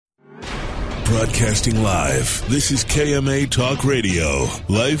Broadcasting live, this is KMA Talk Radio,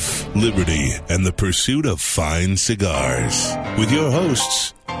 Life, Liberty, and the Pursuit of Fine Cigars. With your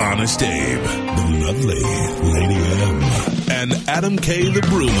hosts, Honest Abe, the lovely Lady M, and Adam K. the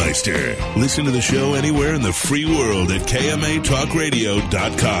Brewmeister. Listen to the show anywhere in the free world at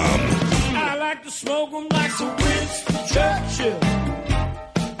KMATalkRadio.com. I like to smoke them like Sir Winston Churchill,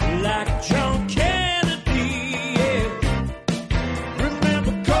 like John Kennedy, yeah.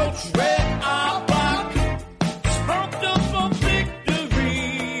 Remember Coach Red Auerbach, smoked up for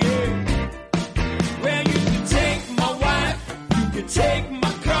victory, yeah. Well, you can take my wife, you can take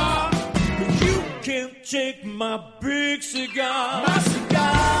my car, but you can't take my big cigar. My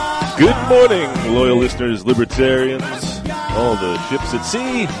cigar. Good morning, loyal listeners, libertarians, all the ships at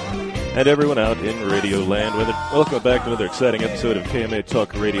sea, and everyone out in Radio Land. Welcome back to another exciting episode of KMA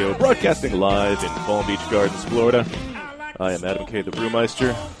Talk Radio, broadcasting live in Palm Beach Gardens, Florida. I am Adam K. the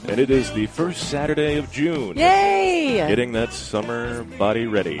Brewmeister, and it is the first Saturday of June. Yay! Getting that summer body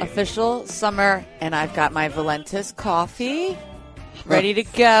ready. Official summer, and I've got my Valentis coffee ready to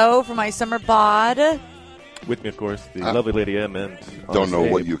go for my summer bod. With me, of course, the lovely Lady M and don't know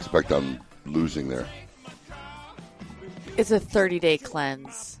Dave. what you expect I'm losing there. It's a 30-day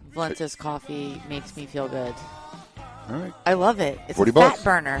cleanse. Valentis coffee makes me feel good. All right. I love it. It's $40. a fat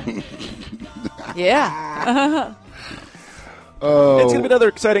burner. Yeah. Oh, It's going to be another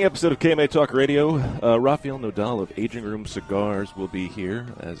exciting episode of KMA Talk Radio. Rafael Nodal of Aging Room Cigars will be here.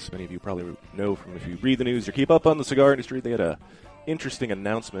 As many of you probably know from if you read the news or keep up on the cigar industry, they had a interesting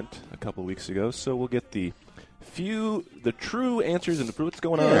announcement a couple weeks ago. So we'll get the true answers into what's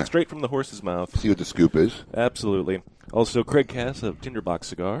going on straight from the horse's mouth. see what the scoop is. Absolutely. Also, Craig Cass of Tinderbox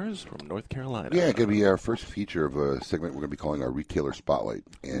Cigars from North Carolina. Yeah, it's going to be our first feature of a segment we're going to be calling our Retailer Spotlight.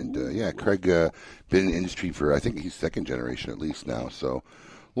 And, Craig been in the industry for, I think he's second generation at least now. So,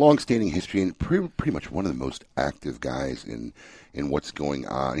 long-standing history and pretty much one of the most active guys in what's going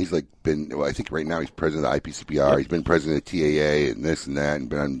on. He's I think right now he's president of the IPCPR. Yep. He's been president of TAA and this and that and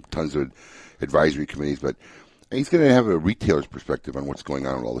been on tons of advisory committees. But he's going to have a retailer's perspective on what's going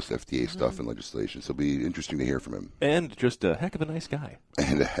on with all this FDA stuff and legislation. So it'll be interesting to hear from him. And just a heck of a nice guy.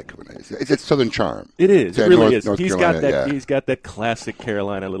 And a heck of a nice guy. It's that Southern charm. It is. Yeah, It really is. North He's Carolina, got that. yeah. He's got that classic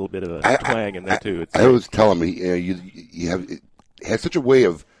Carolina, little bit of a twang in there too. I always tell him you have it has such a way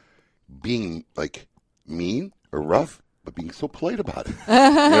of being like mean or rough, but being so polite about it. You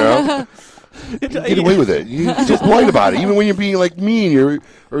know? You get away with it. You're so polite about it. Even when you're being like mean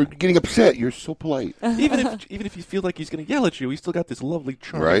or getting upset, you're so polite. Even if you feel like he's going to yell at you, he's still got this lovely,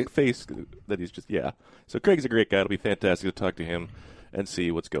 charming face that he's just, So Craig's a great guy. It'll be fantastic to talk to him and see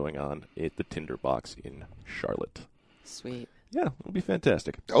what's going on at the Tinderbox in Charlotte. Sweet. Yeah, it'll be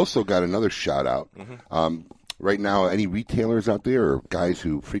fantastic. Also got another shout out. Right now, any retailers out there or guys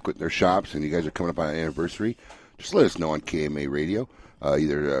who frequent their shops and you guys are coming up on an anniversary, just let us know on KMA Radio.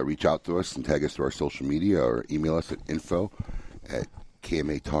 Either reach out to us and tag us to our social media or email us at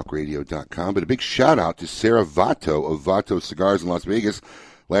info@kmatalkradio.com. But a big shout out to Sarah Vato of Vato Cigars in Las Vegas.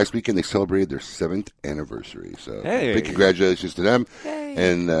 Last weekend they celebrated their 7th anniversary. So big congratulations to them. Hey.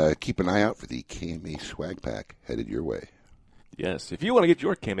 And keep an eye out for the KMA swag pack headed your way. Yes, if you want to get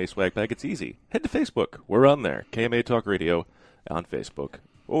your KMA swag pack, it's easy. Head to Facebook. We're on there. KMA Talk Radio on Facebook.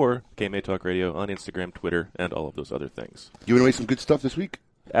 Or KMA Talk Radio on Instagram, Twitter, and all of those other things. Giving away some good stuff this week?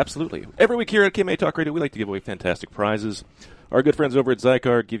 Absolutely. Every week here at KMA Talk Radio, we like to give away fantastic prizes. Our good friends over at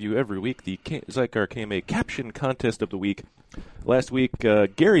Zycar give you every week the Zycar KMA Caption Contest of the Week. Last week,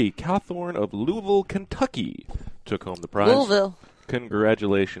 Gary Cawthorn of Louisville, Kentucky took home the prize. Louisville.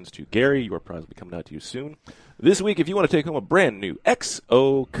 Congratulations to Gary. Your prize will be coming out to you soon. This week, if you want to take home a brand new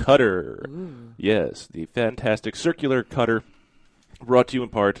XO cutter. Yes, the fantastic circular cutter. Brought to you in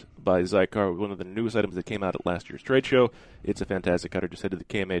part by Zycar, one of the newest items that came out at last year's trade show. It's a fantastic cutter. Just head to the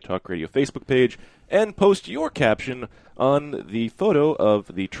KMA Talk Radio Facebook page and post your caption on the photo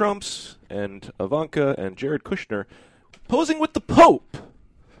of the Trumps and Ivanka and Jared Kushner posing with the Pope.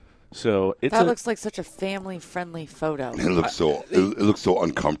 So That looks like such a family-friendly photo. It looks so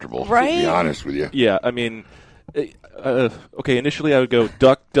uncomfortable, right? To be honest with you. Yeah, I mean, okay, initially I would go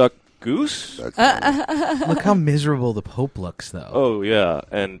duck, duck, goose. Look how miserable the Pope looks, though. Oh, yeah,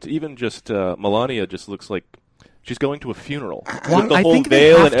 and even just Melania just looks like she's going to a funeral. Well, With the I whole think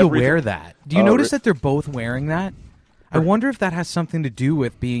they veil have and to everything. wear that. Do you notice that they're both wearing that? I wonder if that has something to do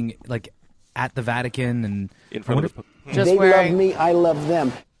with being like at the Vatican and In front of the Just They wearing love me, I love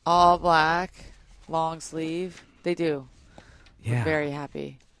them. all black, long sleeve. They do. yeah, Very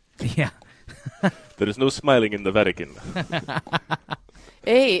happy. yeah. There is no smiling in the Vatican.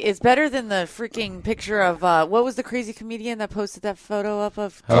 Hey, it's better than the freaking picture of what was the crazy comedian that posted that photo up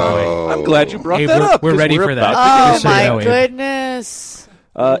of? I'm glad you brought Hey, that up. we're 'cause ready for that. about Oh Just so you my know, Abe. goodness!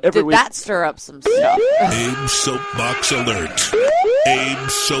 Every Did week, that stir up some stuff? Abe Soapbox Alert. Abe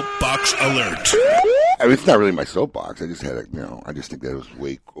Soapbox Alert. I mean, it's not really my soapbox. I just had I just think that was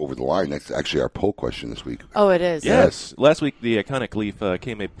way over the line. That's actually our poll question this week. Oh, it is. Yes. Last week, the Iconic Leaf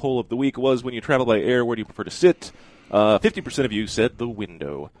KMA poll of the week was, when you travel by air, where do you prefer to sit? 50% of you said the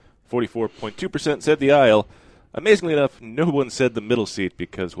window. 44.2% said the aisle. Amazingly enough, no one said the middle seat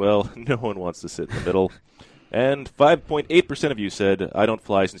because, well, no one wants to sit in the middle. And 5.8% of you said, I don't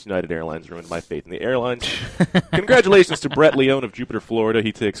fly since United Airlines ruined my faith in the airlines. Congratulations to Brett Leone of Jupiter, Florida.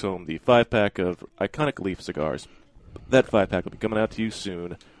 He takes home the 5-pack of Iconic Leaf cigars. That 5-pack will be coming out to you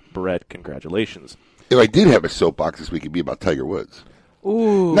soon. Brett, congratulations. If I did have a soapbox this week, it'd be about Tiger Woods.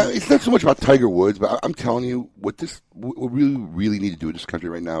 Ooh. Now, it's not so much about Tiger Woods, but I'm telling you, what we really need to do in this country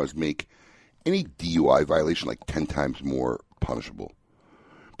right now is make any DUI violation like 10 times more punishable.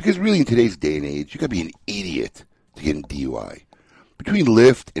 Because really, in today's day and age, you got to be an idiot to get in DUI. Between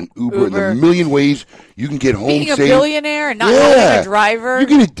Lyft and Uber and the million ways you can get home Being safe. a billionaire and not having a driver. You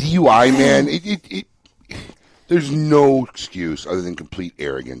get a DUI, man. There's no excuse other than complete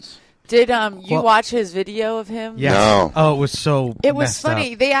arrogance. Did you watch his video of him? Yes. No. Oh, it was so. It was messed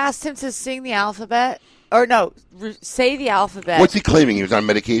funny. up. They asked him to sing the alphabet, or no, say the alphabet. What's he claiming? He was on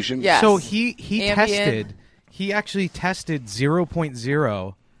medication? Yes. So he Ambien. tested. He actually tested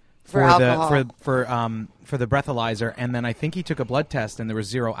 0.0 For alcohol. for the breathalyzer, and then I think he took a blood test and there was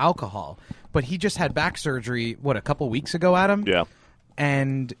 0 alcohol. But he just had back surgery. What, a couple weeks ago, Adam? Yeah.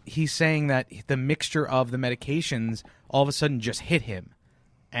 And he's saying that the mixture of the medications all of a sudden just hit him,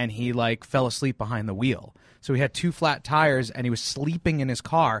 and he fell asleep behind the wheel. So he had 2 flat tires, and he was sleeping in his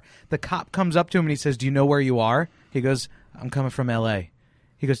car. The cop comes up to him and he says, "Do you know where you are?" He goes, "I'm coming from L.A."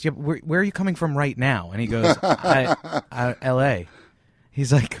 He goes, "Yeah, where are you coming from right now?" And he goes, L.A.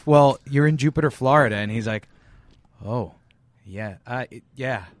 He's like, "Well, you're in Jupiter, Florida." And he's like, "Oh, yeah,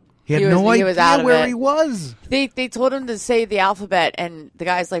 yeah." He had no he was idea out of where it. he was. They told him to say the alphabet, and the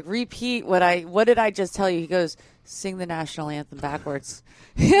guy's like, "Repeat what did I just tell you?" He goes, "Sing the national anthem backwards."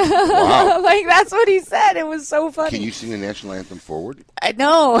 Wow. That's what he said. It was so funny. Can you sing the national anthem forward? I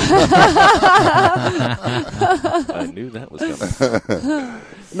know. I knew that was coming.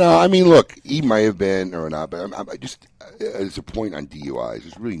 No, I mean, look, he might have been or not, but I just, as a point on DUIs,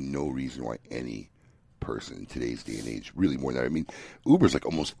 there's really no reason why any person in today's day and age, really more than that. I mean, Uber's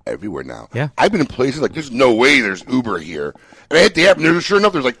almost everywhere now. Yeah. I've been in places there's no way there's Uber here. And I hit the app, and sure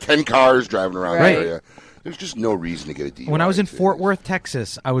enough, there's 10 cars driving around Right. the area. There's just no reason to get a DUI. When I was in today. Fort Worth,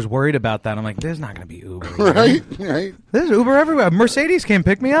 Texas, I was worried about that. I'm like, "There's not going to be Uber Right, right. There's Uber everywhere. Mercedes came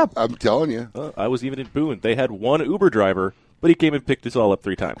pick me up." I'm telling you. I was even in Boone. They had one Uber driver, but he came and picked us all up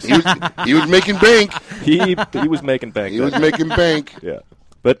 3 times. He was making bank. He was making bank. He was making bank. Yeah.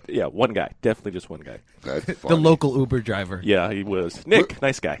 But, yeah, one guy. Definitely just one guy. That's The funny. local Uber driver. Yeah, he was. Nick,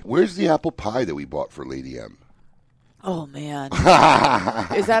 nice guy. Where's the apple pie that we bought for Lady M? Oh man,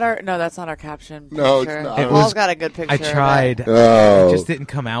 is that our? No, that's not our caption. No, it's picture. not. It Paul's was- got a good picture. I of it. tried. Oh. It just didn't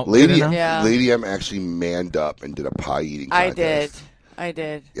come out good Lady enough. Yeah. Lady M actually manned up and did a pie eating contest. I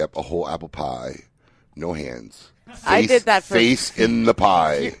did. Yep, a whole apple pie, no hands. I did that for- face in the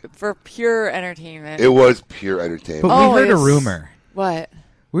pie. For pure entertainment. It was pure entertainment. But Oh, we heard a it's- rumor. What?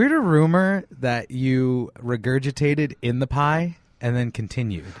 We heard a rumor that you regurgitated in the pie and then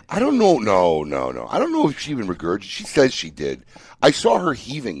continued. I don't know. No. I don't know if she even regurgitated. She says she did. I saw her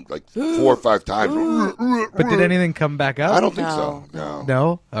heaving 4 or 5 times. But did anything come back up? I don't think No, so. No.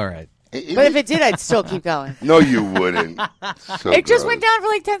 No? All right. But if it did, I'd still keep going. No, you wouldn't. So It just gross. went down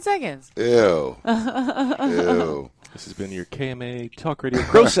for 10 seconds. Ew. Ew. This has been your KMA Talk Radio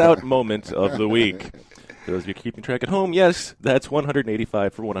gross out moment of the week. For those of you keeping track at home, yes, that's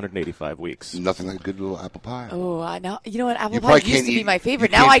 185 for 185 weeks. Nothing like a good little apple pie. Oh, I know. You know what? Apple You pie probably used can't to be eat- my favorite.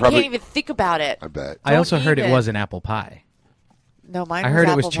 you Now can't I probably- can't even think about it. I bet. I also heard it even. was an apple pie. No, mine I was heard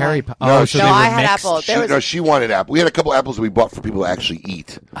it apple was cherry pie. pie. No, Oh, she- so No, they were I had mixed? apple. There was She wanted apple. We had a couple apples that we bought for people to actually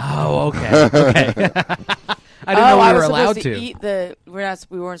eat. Oh, okay. Okay. I didn't know I we was were allowed supposed to. eat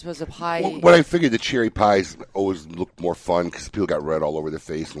we weren't supposed to pie. When I figured the cherry pies always looked more fun because people got red all over their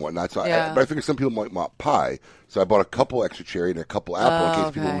face and whatnot. So Yeah. but I figured some people might want pie. So I bought a couple extra cherry and a couple apple in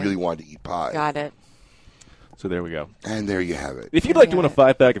case people okay. really wanted to eat pie. Got it. So there we go. And there you have it. If you'd like to win a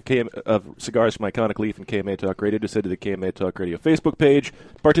 5-pack of cigars from Iconic Leaf and KMA Talk Radio, just head to the KMA Talk Radio Facebook page.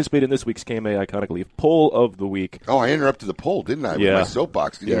 Participate in this week's KMA Iconic Leaf poll of the week. Oh, I interrupted the poll, didn't I? Yeah. With my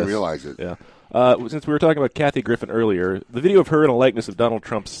soapbox. Didn't even Yes. realize it. Yeah. Since we were talking about Kathy Griffin earlier, the video of her in a likeness of Donald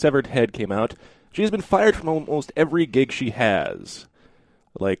Trump's severed head came out. She has been fired from almost every gig she has.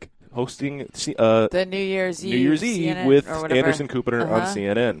 like hosting the New Year's Eve CNN with or whatever. Anderson Cooper on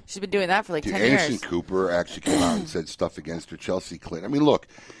CNN. She's been doing that for like 10 Anderson years. Cooper actually came out and said stuff against her, Chelsea Clinton. I mean, look,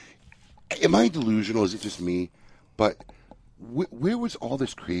 am I delusional? Is it just me? But where was all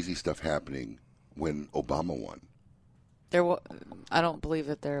this crazy stuff happening when Obama won? I don't believe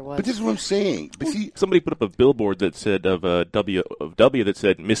that there was. But this is what I'm saying. But see, somebody put up a billboard that said of W that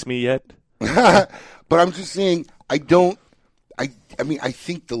said "Miss me yet?" But I'm just saying, I mean, I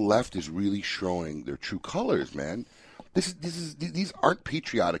think the left is really showing their true colors, man. These aren't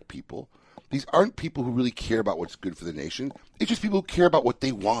patriotic people. These aren't people who really care about what's good for the nation. It's just people who care about what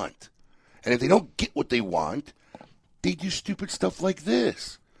they want. And if they don't get what they want, they do stupid stuff like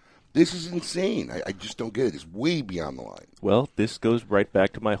this. This is insane. I just don't get it. It's way beyond the line. Well, this goes right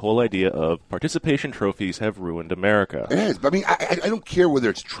back to my whole idea of participation trophies have ruined America. It is. But I mean, I don't care whether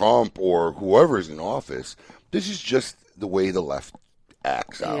it's Trump or whoever is in office. This is just the way the left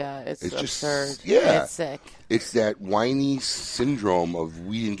acts out. Yeah, it's absurd. just, yeah. It's sick. It's that whiny syndrome of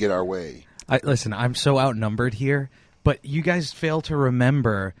we didn't get our way. Listen, I'm so outnumbered here, but you guys fail to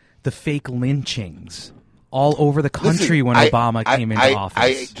remember the fake lynchings all over the country when Obama came into office.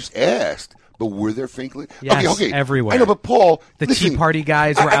 I just asked, but were there fake lynchings? Yes, okay, everywhere. I know, but Paul, the listen, Tea Party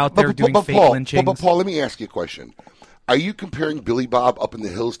guys were out there doing fake Paul, lynchings. But Paul, let me ask you a question. Are you comparing Billy Bob up in the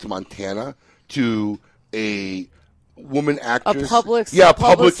hills to Montana to a woman actress? A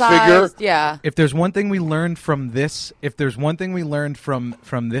public figure? Yeah. If there's one thing we learned from this,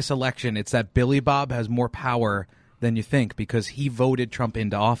 from this election, it's that Billy Bob has more power than you think because he voted Trump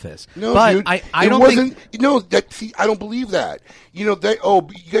into office. No, but dude, I don't think. I don't believe that. You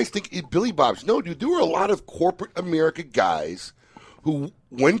guys think Billy Bob's? No, dude. There were a lot of corporate America guys who,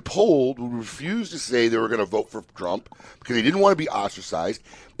 when polled, would refuse to say they were going to vote for Trump because they didn't want to be ostracized.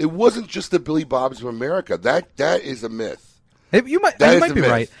 It wasn't just the Billy Bobs of America. That is a myth. You might be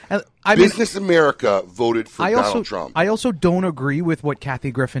right. Business America voted for Donald Trump. I also don't agree with what Kathy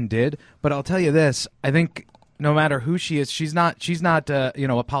Griffin did, but I'll tell you this: I think no matter who she is, she's not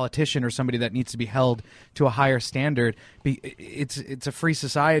a politician or somebody that needs to be held to a higher standard. It's a free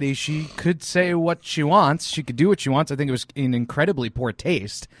society. She could say what she wants. She could do what she wants. I think it was in incredibly poor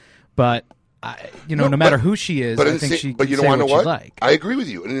taste, but no matter who she is, I think she can say what she'd like. I agree with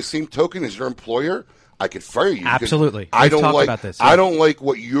you. And in the same token, as your employer, I could fire you. Absolutely. I don't talked like about this. Yeah. I don't like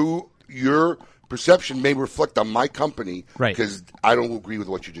what your perception may reflect on my company, right? Because I don't agree with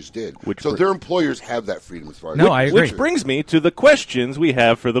what you just did. So their employers have that freedom as far as I agree. Which brings me to the questions we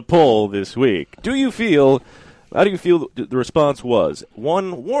have for the poll this week. How do you feel the response was?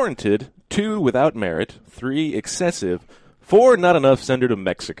 1, warranted. 2, without merit. 3, excessive. 4, not enough, send her to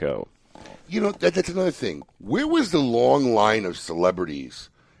Mexico. That's another thing. Where was the long line of celebrities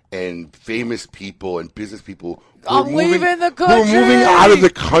and famous people and business people who were moving out of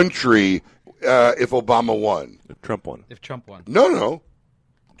the country if Obama won? If Trump won. No.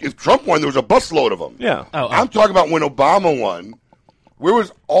 If Trump won, there was a busload of them. Yeah. I'm talking about when Obama won. Where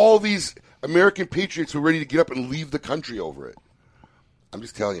was all these American patriots who were ready to get up and leave the country over it? I'm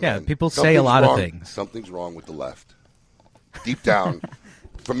just telling you, man. Yeah, people say a lot of things. Something's wrong with the left. Deep down.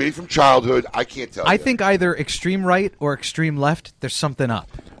 From childhood, I can't tell you. I think either extreme right or extreme left, there's something up.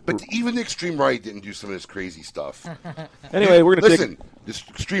 But even the extreme right didn't do some of this crazy stuff. Anyway, we're going to listen. The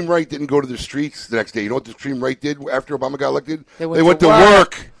extreme right didn't go to the streets the next day. You know what the extreme right did after Obama got elected? They went to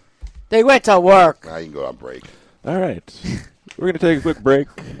work. They went to work. Now you can go on break. All right. We're going to take a quick break.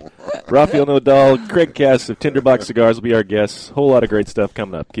 Rafael Nodal, Craig Cass of Tinderbox Cigars will be our guests. Whole lot of great stuff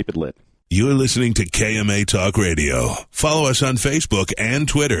coming up. Keep it lit. You're listening to KMA Talk Radio. Follow us on Facebook and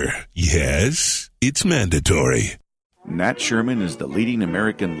Twitter. Yes, it's mandatory. Nat Sherman is the leading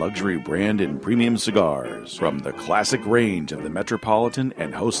American luxury brand in premium cigars. From the classic range of the Metropolitan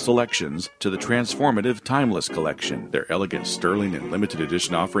and Host selections to the transformative Timeless collection, their elegant Sterling and limited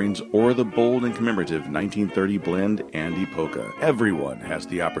edition offerings, or the bold and commemorative 1930 blend and Epoca. Everyone has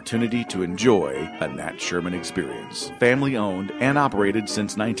the opportunity to enjoy a Nat Sherman experience. Family owned and operated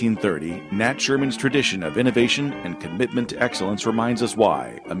since 1930, Nat Sherman's tradition of innovation and commitment to excellence reminds us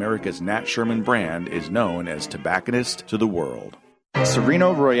why America's Nat Sherman brand is known as tobacconist to the world.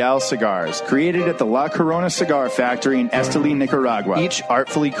 Sereno Royale cigars, created at the La Corona Cigar Factory in Esteli, Nicaragua. Each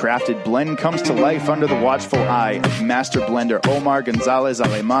artfully crafted blend comes to life under the watchful eye of master blender Omar Gonzalez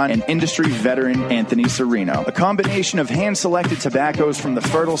Aleman and industry veteran Anthony Sereno. A combination of hand-selected tobaccos from the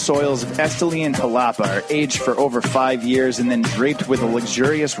fertile soils of Esteli and Jalapa are aged for over 5 years and then draped with a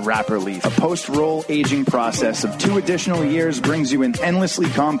luxurious wrapper leaf. A post-roll aging process of 2 additional years brings you an endlessly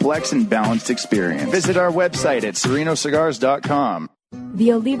complex and balanced experience. Visit our website at serenocigars.com.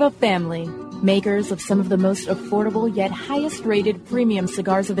 The Oliva family, makers of some of the most affordable yet highest-rated premium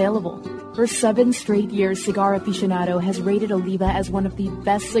cigars available. For 7 straight years, Cigar Aficionado has rated Oliva as one of the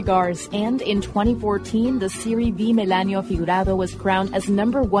best cigars, and in 2014, the Serie V Melanio Figurado was crowned as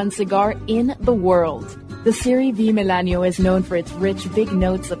 #1 cigar in the world. The Serie V Melanio is known for its rich, big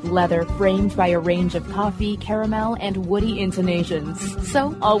notes of leather framed by a range of coffee, caramel, and woody intonations.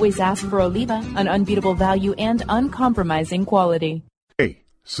 So, always ask for Oliva, an unbeatable value and uncompromising quality. Hey,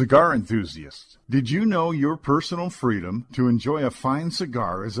 cigar enthusiasts, did you know your personal freedom to enjoy a fine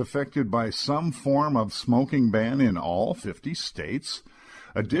cigar is affected by some form of smoking ban in all 50 states?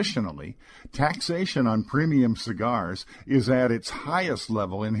 Additionally, taxation on premium cigars is at its highest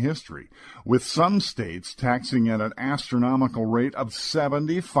level in history, with some states taxing at an astronomical rate of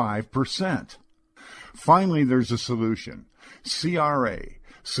 75%. Finally, there's a solution. CRA,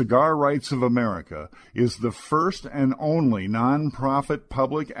 Cigar Rights of America, is the first and only nonprofit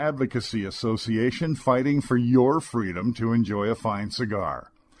public advocacy association fighting for your freedom to enjoy a fine cigar.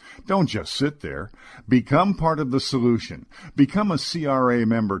 Don't just sit there. Become part of the solution. Become a CRA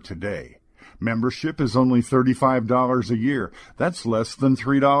member today. Membership is only $35 a year. That's less than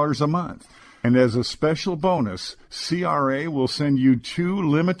 $3 a month. And as a special bonus, CRA will send you 2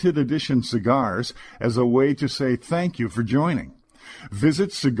 limited edition cigars as a way to say thank you for joining. Visit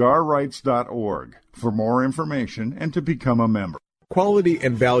cigarrights.org for more information and to become a member. Quality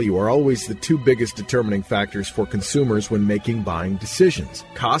and value are always the 2 biggest determining factors for consumers when making buying decisions.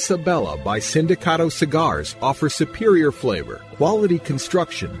 Casa Bella by Sindicato Cigars offers superior flavor, quality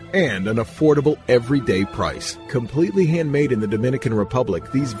construction, and an affordable everyday price. Completely handmade in the Dominican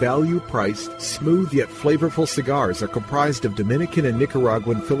Republic, these value-priced, smooth yet flavorful cigars are comprised of Dominican and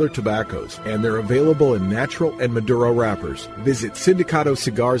Nicaraguan filler tobaccos, and they're available in natural and Maduro wrappers. Visit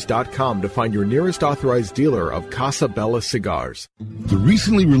SindicatoCigars.com to find your nearest authorized dealer of Casa Bella cigars. The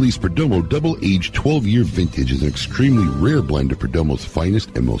recently released Perdomo Double-Aged 12-Year Vintage is an extremely rare blend of Perdomo's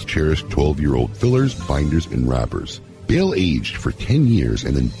finest and most cherished 12-year-old fillers, binders, and wrappers. Bale-aged for 10 years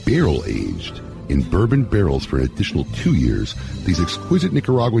and then barrel-aged in bourbon barrels for an additional 2 years, these exquisite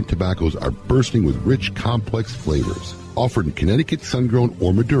Nicaraguan tobaccos are bursting with rich, complex flavors. Offered in Connecticut, sun-grown,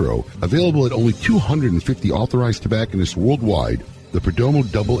 or Maduro, available at only 250 authorized tobacconists worldwide, the Perdomo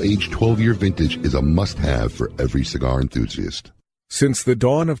Double-Aged 12-Year Vintage is a must-have for every cigar enthusiast. Since the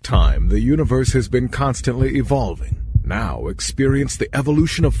dawn of time, the universe has been constantly evolving. Now experience the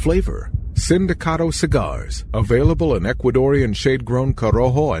evolution of flavor. Sindicato Cigars, available in Ecuadorian shade-grown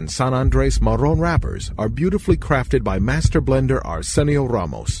Corojo and San Andres Marron wrappers, are beautifully crafted by master blender Arsenio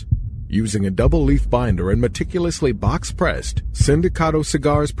Ramos. Using a double-leaf binder and meticulously box-pressed, Sindicato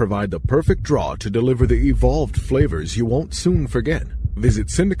Cigars provide the perfect draw to deliver the evolved flavors you won't soon forget. Visit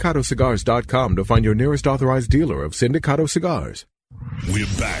SindicatoCigars.com to find your nearest authorized dealer of Sindicato Cigars. We're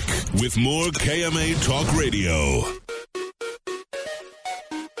back with more KMA Talk Radio.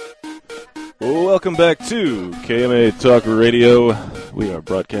 Welcome back to KMA Talk Radio. We are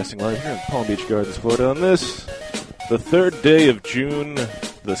broadcasting live here in Palm Beach Gardens, Florida on this, the 3rd day of June,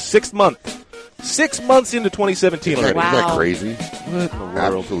 the 6th month. 6 months into 2017 already. Isn't that crazy? What in the world?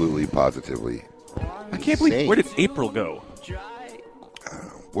 Absolutely, positively. I can't believe, where did April go?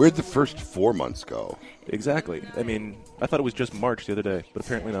 Where'd the first 4 months go? Exactly. I mean, I thought it was just March the other day, but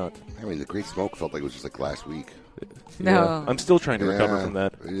apparently not. I mean, the Great Smoke felt like it was just like last week. No. Yeah, I'm still trying to recover from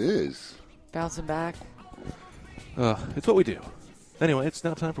that. It is. Bouncing back. It's what we do. Anyway, it's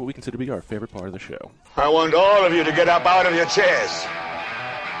now time for what we consider to be our favorite part of the show. I want all of you to get up out of your chairs.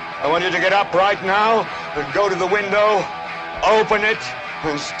 I want you to get up right now and go to the window, open it,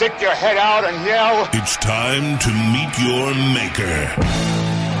 and stick your head out and yell. It's time to meet your maker.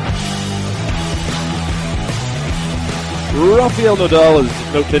 Rafael Nodal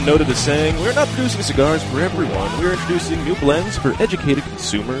has been noted as saying, "We're not producing cigars for everyone. We're introducing new blends for educated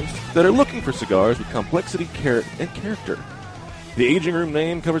consumers that are looking for cigars with complexity, carrot, and character." The Aging Room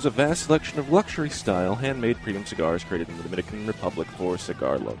name covers a vast selection of luxury-style, handmade premium cigars created in the Dominican Republic for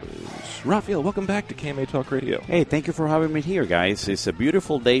cigar lovers. Rafael, welcome back to KMA Talk Radio. Hey, thank you for having me here, guys. It's a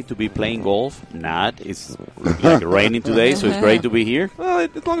beautiful day to be playing golf. It's like raining today, so it's great to be here. Well,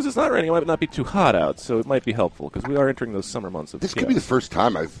 as long as it's not raining, it might not be too hot out, so it might be helpful, because we are entering those summer months. This could be the first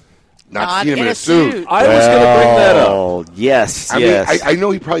time I've not seen him in a a suit. I was going to bring that up. Oh, yes, I yes. mean, I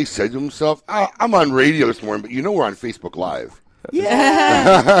know he probably said to himself, I'm on radio this morning, but you know we're on Facebook Live.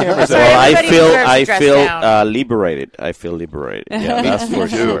 Yeah. So I feel liberated. I feel liberated. Yeah, that's for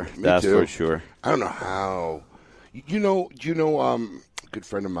sure. That's for sure. I don't know how. Do you know? A good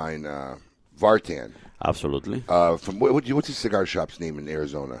friend of mine, Vartan. Absolutely. From what's his cigar shop's name in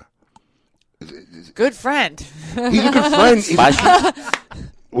Arizona? Good friend. He's a good friend.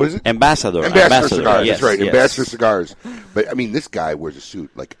 What is it? Ambassador Cigars. Yes, That's right. yes. Ambassador Cigars. But I mean, this guy wears a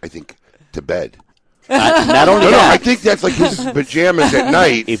suit, like I think, to bed. Not only No, that, I think that's like his pajamas at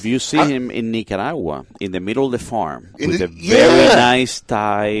night. if you see him in Nicaragua, in the middle of the farm, In with the- a very yeah. nice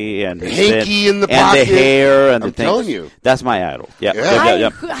tie and Hanky in the and pocket. the hair and I'm the things. telling you. That's my idol. Yeah.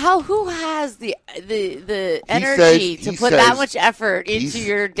 Who has the He energy says- to he put says that much effort into he's-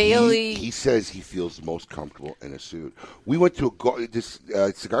 your daily? He says he feels most comfortable in a suit. We went to this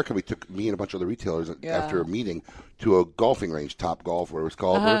cigar company took me and a bunch of other retailers after a meeting to a golfing range, Top Golf, where it was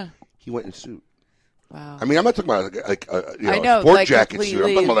called. Uh-huh. He went in a suit. Wow. I mean, I'm not talking about like I know, a sport like jacket suit.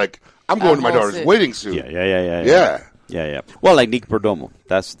 I'm talking about like I'm a going to my whole daughter's suit. wedding suit. Yeah. Well, like Nick Perdomo.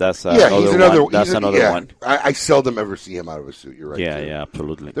 That's He's another one. That's he's another one. I seldom ever see him out of a suit. You're right. Yeah, too. yeah,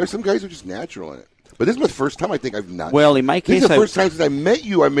 absolutely. There's some guys who are just natural in it. But this is my first time I think I've not. Well, in my this case, is the first time since I met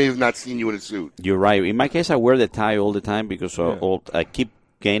you, I may have not seen you in a suit. You're right. In my case, I wear the tie all the time because I keep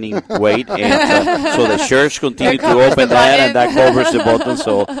gaining weight, and so the shirts continue to open that, and that covers the button.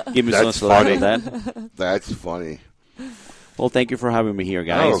 So give me some slack on that. That's funny. Well, thank you for having me here,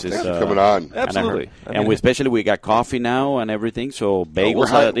 guys. Oh, thanks for coming on. Absolutely. And we especially we got coffee now and everything. So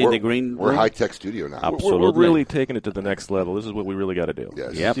bagels in the green We're room. high tech studio now. Absolutely. We're really taking it to the next level. This is what we really got to do.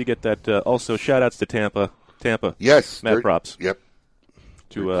 Yes. Yep. You get that. Also, shout outs to Tampa. Yes. Mad props. Yep.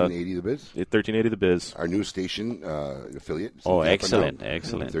 To 1380 The Biz. 1380 The Biz. Our new station affiliate. Oh, Tampa excellent, now.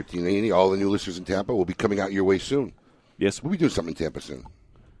 excellent. 1380. All the new listeners in Tampa will be coming out your way soon. Yes. We'll be doing something in Tampa soon.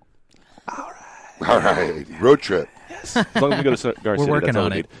 All right. Road trip. As long as we go to Cigar City, working that's all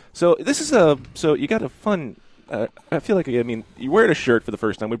on we it. need. So this is so you got a fun. I feel like you're wearing a shirt for the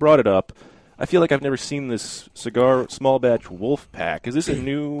first time. We brought it up. I feel like I've never seen this cigar small batch Wolf Pack. Is this a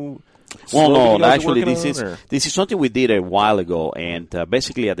new? Well, slogan no, you guys are actually, working on, or? this is something we did a while ago, and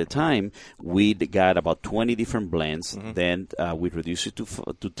basically at the time we got about 20 different blends. Mm-hmm. Then we reduced it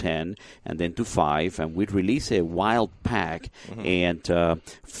to 10, and then to 5, and we released a wild pack Mm-hmm. and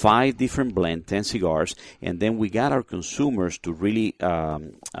 5 different blends, 10 cigars, and then we got our consumers to really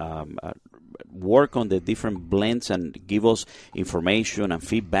work on the different blends and give us information and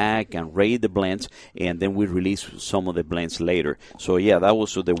feedback and rate the blends, and then we release some of the blends later. So yeah, that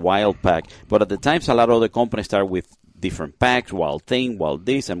was the wild pack. But at the times, a lot of the companies start with different packs, wild thing, wild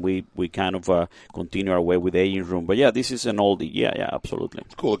this, and we kind of continue our way with the aging room. But yeah, this is an oldie. Yeah, absolutely.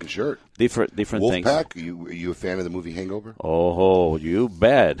 It's a cool looking shirt. Different Wolf things. Pack. Are you a fan of the movie Hangover? Oh, you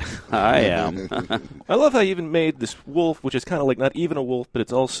bet. I am. I love how you even made this wolf, which is kind of like not even a wolf, but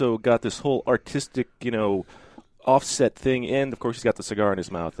it's also got this whole artistic, offset thing, and of course he's got the cigar in his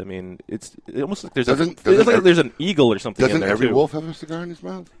mouth. I mean, it almost like there's there's an eagle or something in Doesn't there every too. wolf have a cigar in his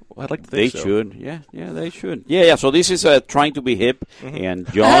mouth? Well, I'd like to They think so. should. Yeah, they should. Yeah. So this is trying to be hip, Mm-hmm.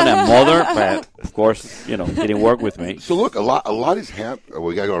 and John and Mother, but of course, didn't work with me. So look, a lot is happening.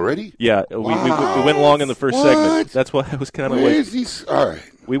 We got to go already? Yeah, we Wow. went long in the first What? segment. That's why I was kind of Where like. is these? All right.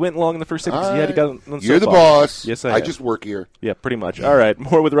 We went long in the first segment because you had to go on the You're the soapbox. boss. Yes, I am. just work here. Yeah, pretty much. All right,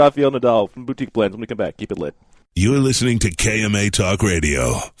 more with Rafael Nadal from Boutique Blends when we come back. Keep it lit. You're listening to KMA Talk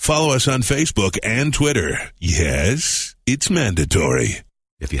Radio. Follow us on Facebook and Twitter. Yes, it's mandatory.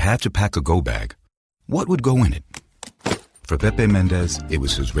 If you had to pack a go bag, what would go in it? For Pepe Mendez, it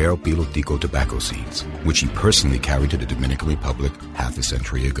was his rare Pilotico tobacco seeds, which he personally carried to the Dominican Republic half a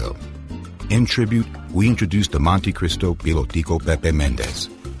century ago. In tribute, we introduced the Monte Cristo Pilotico Pepe Mendez,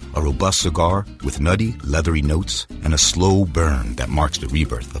 a robust cigar with nutty, leathery notes and a slow burn that marks the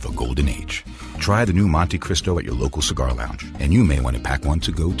rebirth of a golden age. Try the new Monte Cristo at your local cigar lounge, and you may want to pack one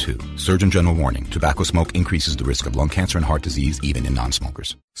to go too. Surgeon General warning, tobacco smoke increases the risk of lung cancer and heart disease even in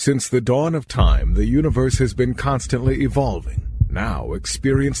non-smokers. Since the dawn of time, the universe has been constantly evolving. Now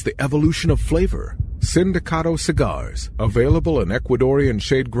experience the evolution of flavor. Sindicato Cigars, available in Ecuadorian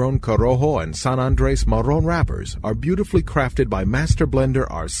shade-grown Corojo and San Andres Marron wrappers, are beautifully crafted by master blender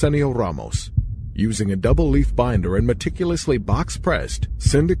Arsenio Ramos. Using a double-leaf binder and meticulously box-pressed,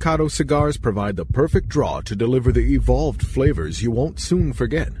 Sindicato Cigars provide the perfect draw to deliver the evolved flavors you won't soon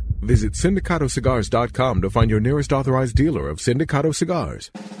forget. Visit syndicatocigars.com to find your nearest authorized dealer of Sindicato Cigars.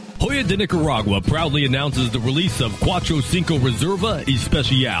 Joya de Nicaragua proudly announces the release of Cuatro Cinco Reserva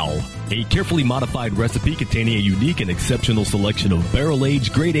Especial, a carefully modified recipe containing a unique and exceptional selection of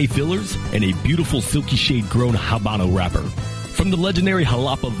barrel-aged grade A fillers and a beautiful silky shade-grown Habano wrapper. From the legendary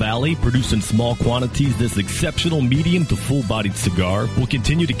Jalapa Valley, produced in small quantities, this exceptional medium to full-bodied cigar will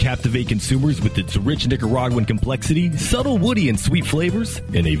continue to captivate consumers with its rich Nicaraguan complexity, subtle woody and sweet flavors,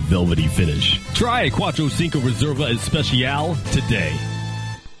 and a velvety finish. Try a Cuatro Cinco Reserva Especial today.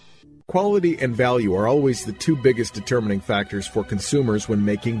 Quality and value are always the two biggest determining factors for consumers when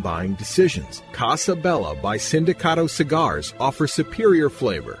making buying decisions. Casa Bella by Sindicato Cigars offers superior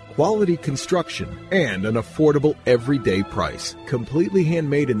flavor, quality construction, and an affordable everyday price. Completely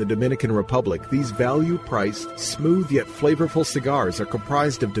handmade in the Dominican Republic, these value-priced, smooth yet flavorful cigars are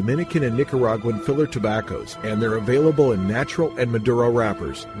comprised of Dominican and Nicaraguan filler tobaccos, and they're available in natural and Maduro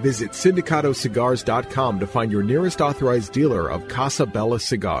wrappers. Visit syndicatocigars.com to find your nearest authorized dealer of Casa Bella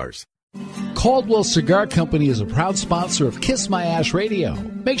cigars. Caldwell Cigar Company is a proud sponsor of Kiss My Ash Radio.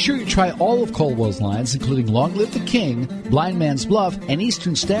 Make sure you try all of Caldwell's lines, including Long Live the King, Blind Man's Bluff, and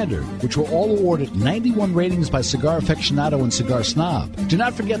Eastern Standard, which were all awarded 91 ratings by Cigar Aficionado and Cigar Snob. Do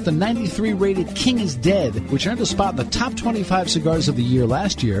not forget the 93-rated King is Dead, which earned a spot in the top 25 cigars of the year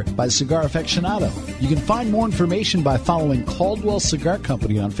last year by Cigar Aficionado. You can find more information by following Caldwell Cigar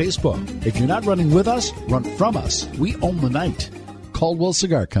Company on Facebook. If you're not running with us, run from us. We own the night. Caldwell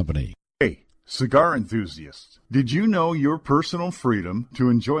Cigar Company. Hey, cigar enthusiasts, did you know your personal freedom to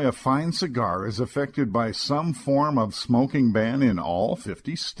enjoy a fine cigar is affected by some form of smoking ban in all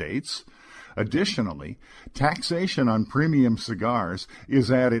 50 states? Additionally, taxation on premium cigars is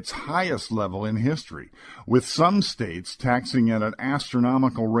at its highest level in history, with some states taxing at an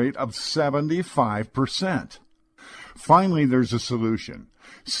astronomical rate of 75%. Finally, there's a solution.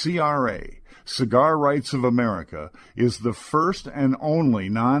 CRA, Cigar Rights of America, is the first and only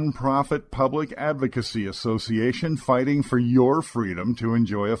non-profit public advocacy association fighting for your freedom to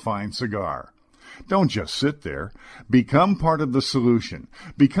enjoy a fine cigar. Don't just sit there. Become part of the solution.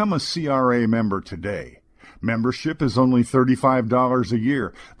 Become a CRA member today. Membership is only $35 a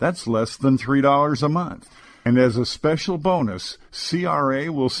year. That's less than $3 a month. And as a special bonus,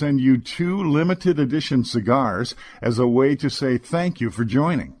 CRA will send you 2 limited edition cigars as a way to say thank you for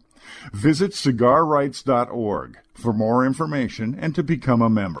joining. Visit cigarrights.org for more information and to become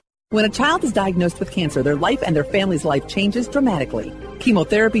a member. When a child is diagnosed with cancer, their life and their family's life changes dramatically.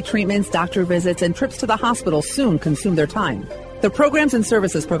 Chemotherapy treatments, doctor visits, and trips to the hospital soon consume their time. The programs and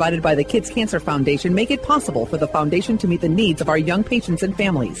services provided by the Kids Cancer Foundation make it possible for the foundation to meet the needs of our young patients and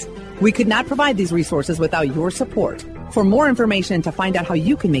families. We could not provide these resources without your support. For more information and to find out how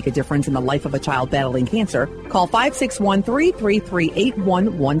you can make a difference in the life of a child battling cancer, call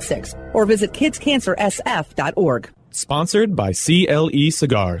 561-333-8116 or visit kidscancersf.org. Sponsored by CLE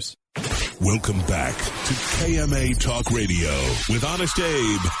Cigars. Welcome back to KMA Talk Radio with Honest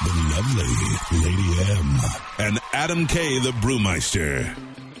Abe, the lovely Lady M, and Adam K, the Brewmeister.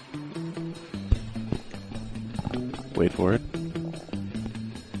 Wait for it.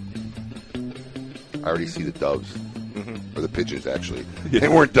 I already see the doves. Mm-hmm. Or the pigeons, actually. They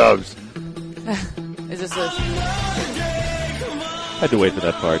weren't doves. Is this a... Had to wait for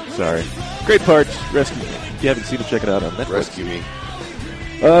that part. Sorry. Great part. Rescue Me. If you haven't seen it, check it out on Netflix. Rescue Me.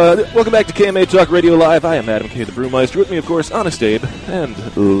 Welcome back to KMA Talk Radio Live. I am Adam K, the Brewmeister. With me, of course, Honest Abe and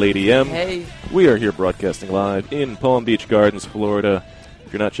Lady M. Hey. We are here broadcasting live in Palm Beach Gardens, Florida.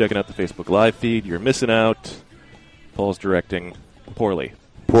 If you're not checking out the Facebook Live feed, you're missing out. Paul's directing poorly.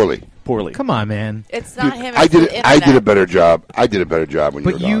 Poorly. Come on, man. It's not him. I It's the did a internet. better job. I did a better job when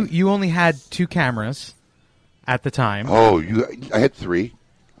But you were gone. you only had 2 cameras at the time. Oh, I had 3.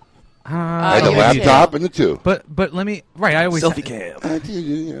 I had the you laptop and the 2. But let me I always Selfie cam.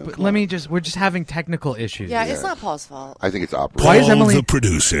 But let me we're just having technical issues. Yeah, it's not Paul's fault. I think it's operator. Why is Paul Emily the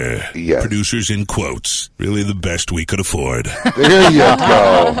producer? Yes. Producers in quotes. Really the best we could afford. There you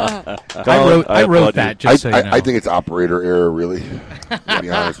go. I wrote that just so you know. I think it's operator error, really. To be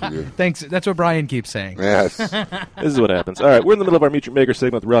honest with you. Thanks. That's what Brian keeps saying. Yes. This is what happens. All right, we're in the middle of our Meet Your Maker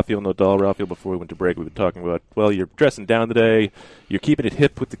segment with Rafael Nadal. Rafael, before we went to break, we've been talking about, well, you're dressing down today. You're keeping it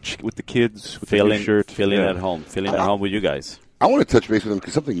hip with the kids, with the new shirt. Feeling at home with you guys. I want to touch base with him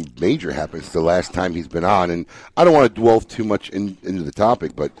because something major happened. It's the last time he's been on, and I don't want to dwell too much into the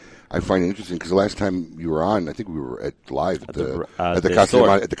topic, but I find it interesting because the last time you were on, I think we were at the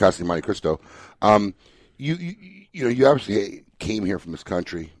Casa de Monte Cristo. You obviously came here from this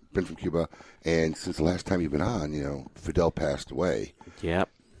country, been from Cuba, and since the last time you've been on, Fidel passed away. Yep.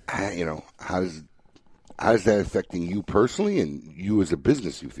 How is that affecting you personally and you as a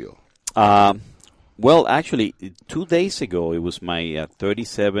business, you feel? Well, actually, 2 days ago, it was my 3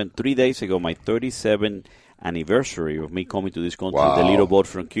 days ago, my 37th anniversary of me coming to this country, Wow. the little boat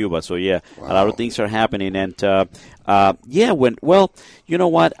from Cuba. So, yeah, Wow. a lot of things are happening. And, you know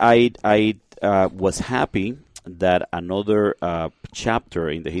what? I was happy that another chapter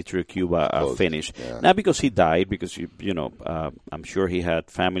in the history of Cuba finished. Yeah. Not because he died, because I'm sure he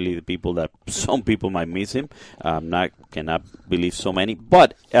had family, people that some people might miss him. Cannot believe so many.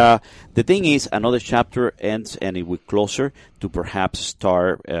 But the thing is, another chapter ends, and it will closer to perhaps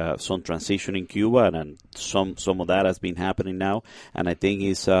start some transition in Cuba, and some of that has been happening now, and I think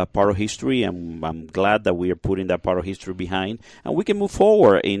it's part of history, and I'm glad that we are putting that part of history behind, and we can move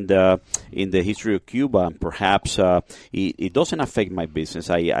forward in the history of Cuba, and perhaps it doesn't affect my business.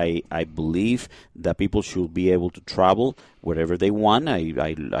 I believe that people should be able to travel wherever they want.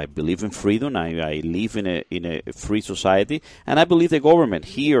 I believe in freedom. I live in a free society, and I believe the government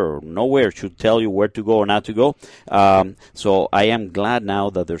here or nowhere should tell you where to go or not to go. So I am glad now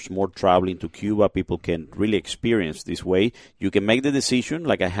that there's more traveling to Cuba. People can really experience this way. You can make the decision,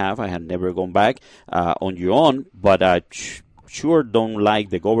 like I have. I have never gone back on your own, but I sure don't like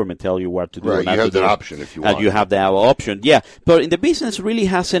the government tell you what to do. Right, or not you have to that do. option if you want. You have that option, yeah. But in the business, really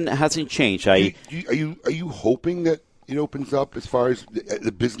hasn't changed. Are you hoping that it opens up as far as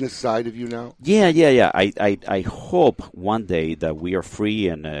the business side of you now? Yeah. I hope one day that we are free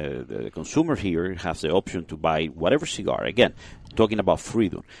and the consumer here has the option to buy whatever cigar. Again, talking about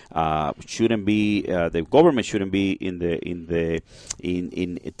freedom, shouldn't be the government shouldn't be in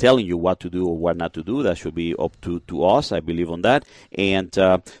telling you what to do or what not to do. That should be up to us. I believe on that, and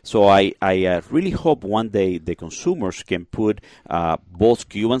so I really hope one day the consumers can put both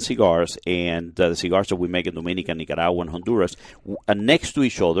Cuban cigars and the cigars that we make in Dominica, Nicaragua, and Honduras next to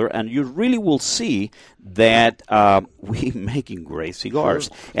each other, and you really will see that we're making great cigars.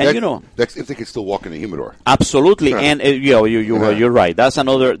 Sure. And that's if they can still walk in a humidor. Absolutely, and you're right. That's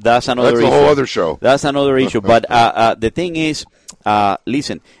another That's issue. a whole other show. That's another issue. But the thing is,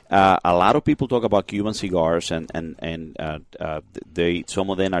 listen, a lot of people talk about Cuban cigars, and some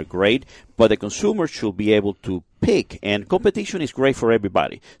of them are great, but the consumer should be able to pick, and competition is great for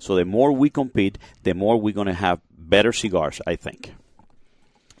everybody. So the more we compete, the more we're going to have better cigars, I think.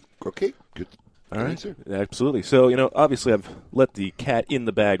 Okay, good. All right, absolutely. So, obviously I've let the cat in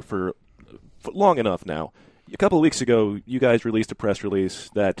the bag for long enough now. A couple of weeks ago, you guys released a press release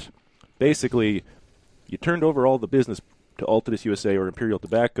that basically you turned over all the business to Altadis USA or Imperial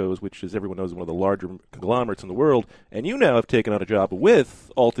Tobaccos, which, as everyone knows, is one of the larger conglomerates in the world, and you now have taken on a job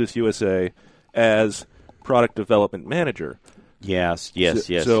with Altadis USA as product development manager. Yes.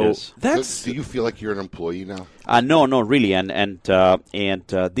 So that's. Do you feel like you're an employee now? No, really, and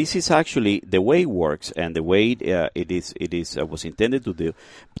this is actually the way it works, and the way it was intended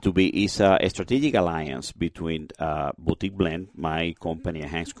to be is a strategic alliance between Boutique Blend, my company,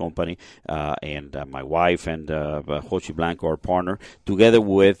 Hank's company, and my wife and Jochi Blanco, our partner, together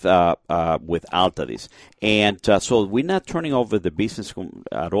with Altadis, and so we're not turning over the business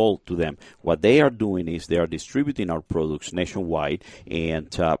at all to them. What they are doing is they are distributing our products nationwide,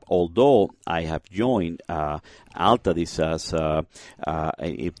 and although I have joined Altadis as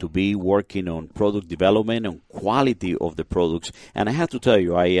to be working on product development and quality of the products, and I have to tell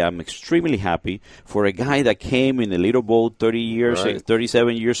you, I am extremely happy for a guy that came in a little boat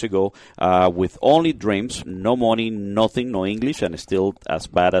 37 years ago with only dreams, no money, nothing, no English, and still as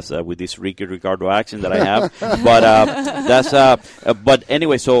bad as with this Ricky Ricardo accent that I have. But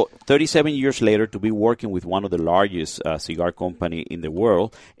anyway, so 37 years later, to be working with one of the largest cigar company in the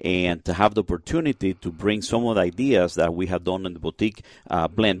world, and to have the opportunity to bring some of the ideas that we have done in the Boutique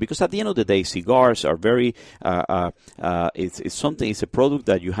Blend, because at the end of the day, cigars are very it's a product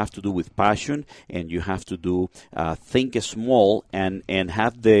that you have to do with passion, and you have to do think small, and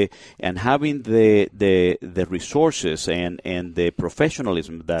having the resources and the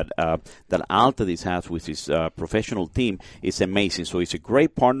professionalism that Altadis has with his professional team is amazing. So it's a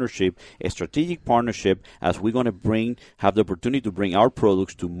great partnership, a strategic partnership, as we're going to have the opportunity to bring our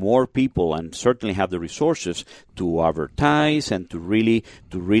products to more people, and certainly have the resources to advertise and to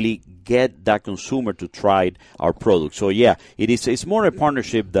really get that consumer to try our product. So yeah, it's more a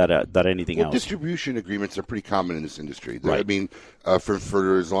partnership than anything else. Distribution agreements are pretty common in this industry. Right. I mean,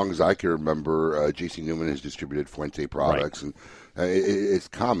 for as long as I can remember, J.C. Newman has distributed Fuente products, and it's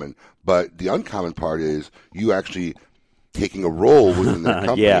common. But the uncommon part is you actually taking a role within the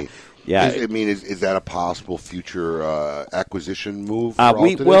company. Yeah. Is that a possible future acquisition move?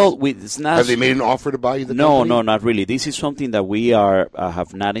 It's not. Have they made an offer to buy you the company? No, not really. This is something that we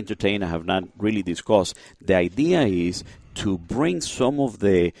have not entertained, have not really discussed. The idea is to bring some of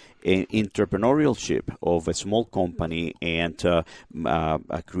the entrepreneurship of a small company and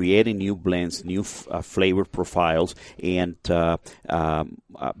creating new blends, new flavor profiles, and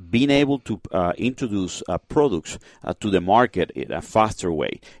being able to introduce products to the market in a faster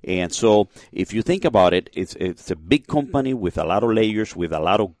way. And so if you think about it, it's a big company with a lot of layers, with a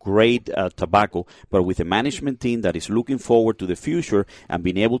lot of great tobacco, but with a management team that is looking forward to the future and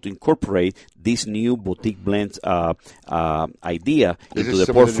being able to incorporate this new Boutique Blend idea into the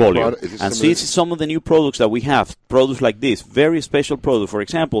portfolio. portfolio. Is this And some see of the- some of the new products that we have, products like this, very special product. For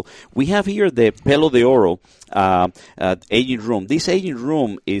example, we have here the Pelo de Oro aging room. This aging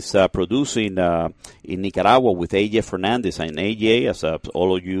room is produced in Nicaragua with AJ Fernandez, and AJ, as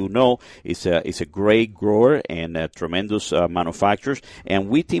all of you know, is a great grower and a tremendous manufacturer. And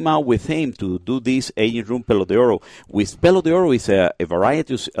we team out with him to do this aging room Pelo de Oro. With Pelo de Oro is a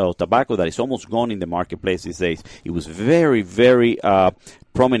variety of tobacco that is almost gone in the marketplace these days. It was very, very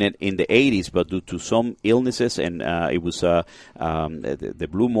prominent in the 80s, but due to some illnesses and it was the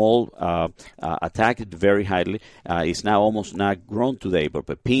blue mold attacked it very highly. It's now almost not grown today, but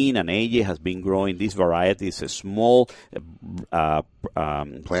Pepin and AJ has been growing this variety. It's a small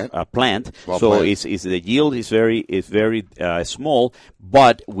plant. So it's the yield is very small,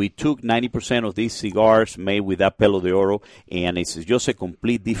 but we took 90% of these cigars made with that Pelo de Oro, and it's just a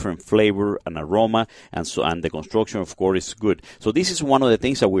complete different flavor and aroma, and the construction, of course, is good. So this is one of the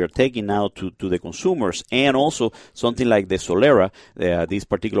things that we are taking now to the consumers, and also something like the Solera. This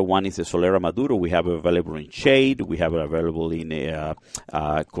particular one is the Solera Maduro. We have it available in shade. We have it available in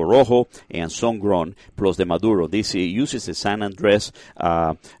Corojo and Sun-Grown, plus the Maduro. This uses the San Andres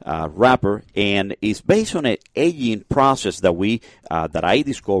wrapper, and is based on an aging process that I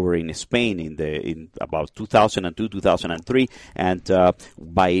discovered in Spain in about 2002, 2003, and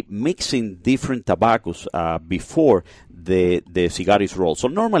by mixing different tobaccos before the cigar is rolled. So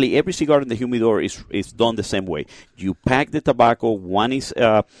normally every cigar in the humidor is done the same way. You pack the tobacco. One is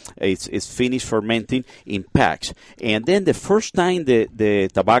finished fermenting in packs, and then the first time the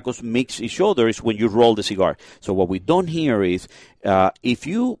tobaccos mix each other is when you roll the cigar. So what we done here is if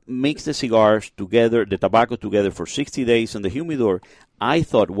you mix the cigars together, the tobacco together for 60 days in the humidor, I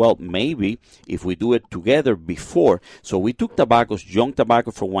thought, well, maybe if we do it together before. So we took tobaccos, young tobacco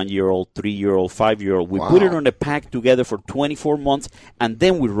for 1-year-old, 3-year-old, 5-year-old. We put it on a pack together for 24 months, and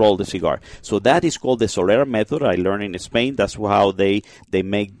then we roll the cigar. So that is called the Solera method. I learned in Spain. That's how they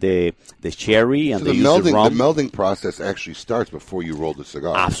make the cherry, and they use the rum. The melding process actually starts before you roll the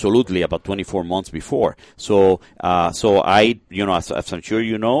cigar. Absolutely, about 24 months before. So I, as I'm sure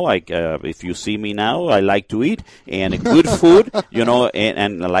you know, if you see me now, I like to eat and good food,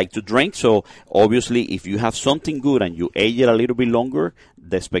 and I like to drink. So obviously, if you have something good and you age it a little bit longer,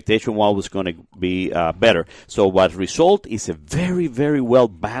 the expectation was going to be better. So what result is a very, very well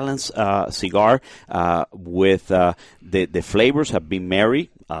balanced cigar with the flavors have been married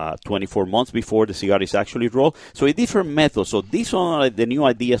 24 months before the cigar is actually rolled. So a different method. So these are the new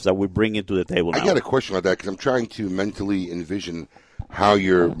ideas that we bring into the table now. I got a question about that because I'm trying to mentally envision how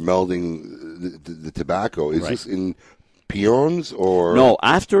you're melding the tobacco. Is this in peons or no?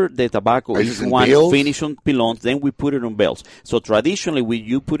 After the tobacco is one bales? finished on pilons, then we put it on bales. So traditionally,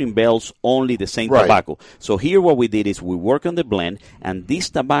 you put in bales only the same tobacco. So here, what we did is we work on the blend, and these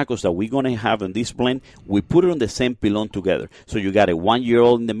tobaccos that we're going to have in this blend, we put it on the same pilon together. So you got a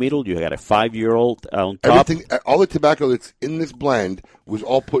 1-year-old in the middle, you got a 5-year-old on top. All the tobacco that's in this blend was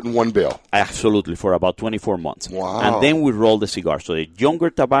all put in one bale. Absolutely, for about 24 months. Wow! And then we roll the cigar. So the younger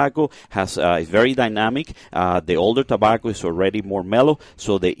tobacco is very dynamic. The older tobacco is already more mellow.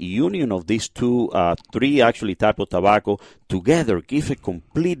 So the union of these three actually type of tobacco together gives a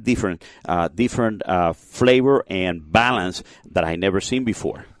complete different flavor and balance that I never seen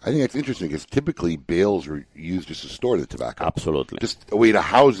before. I think that's interesting because typically bales are used just to store the tobacco. Absolutely. Just a way to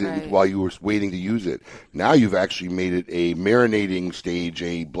house it while you were waiting to use it. Now you've actually made it a marinating stage,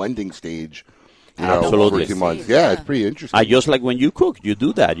 a blending stage. Absolutely. For 2 months. Yeah, it's pretty interesting. Just like when you cook, you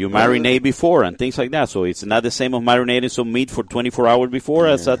do that. You marinate before and things like that. So it's not the same as marinating some meat for 24 hours before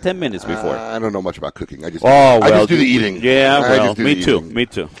as 10 minutes before. I don't know much about cooking. I just do the eating. Yeah, well, me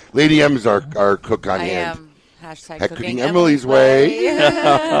too. Lady M's our cook on hand. am. Hashtag Heck, cooking Emily's way.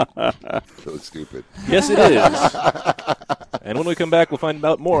 So stupid. Yes, it is. And when we come back, we'll find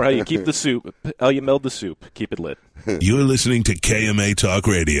out more how you keep the soup, how you meld the soup. Keep it lit. You're listening to KMA Talk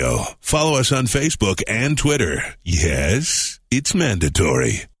Radio. Follow us on Facebook and Twitter. Yes, it's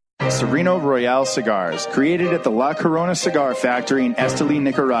mandatory. Sereno Royale cigars, created at the La Corona Cigar Factory in Esteli,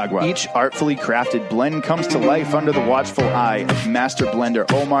 Nicaragua. Each artfully crafted blend comes to life under the watchful eye of master blender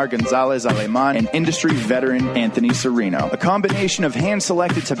Omar Gonzalez Aleman and industry veteran Anthony Sereno. A combination of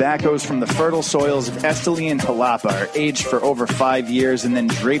hand-selected tobaccos from the fertile soils of Esteli and Jalapa are aged for over 5 years and then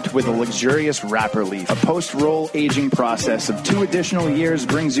draped with a luxurious wrapper leaf. A post-roll aging process of 2 additional years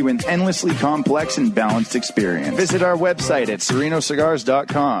brings you an endlessly complex and balanced experience. Visit our website at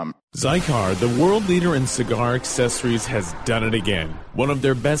serenocigars.com. Zycar.com. Zycar, the world leader in cigar accessories, has done it again. One of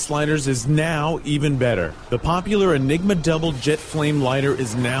their best lighters is now even better. The popular Enigma Double Jet Flame lighter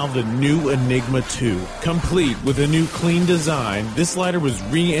is now the new Enigma 2. Complete with a new clean design, this lighter was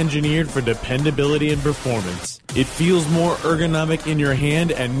re-engineered for dependability and performance. It feels more ergonomic in your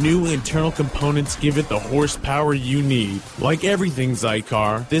hand, and new internal components give it the horsepower you need. Like everything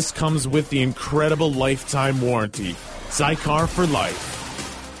Zycar, this comes with the incredible lifetime warranty. Zycar for life.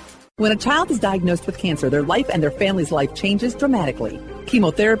 When a child is diagnosed with cancer, their life and their family's life changes dramatically.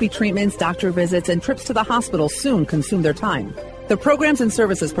 Chemotherapy treatments, doctor visits, and trips to the hospital soon consume their time. The programs and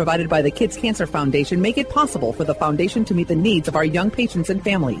services provided by the Kids Cancer Foundation make it possible for the foundation to meet the needs of our young patients and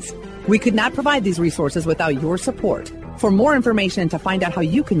families. We could not provide these resources without your support. For more information and to find out how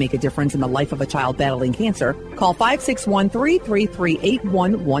you can make a difference in the life of a child battling cancer, call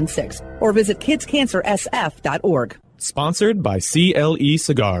 561-333-8116 or visit kidscancersf.org. Sponsored by CLE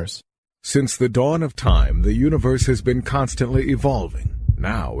Cigars. Since the dawn of time, the universe has been constantly evolving.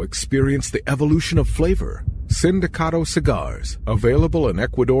 Now experience the evolution of flavor. Sindicato Cigars, available in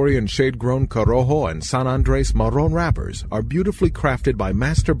Ecuadorian shade-grown Corojo and San Andres Marron wrappers, are beautifully crafted by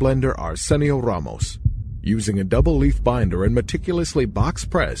master blender Arsenio Ramos. Using a double-leaf binder and meticulously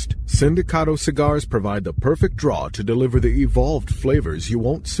box-pressed, Sindicato Cigars provide the perfect draw to deliver the evolved flavors you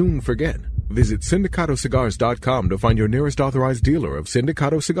won't soon forget. Visit syndicatocigars.com to find your nearest authorized dealer of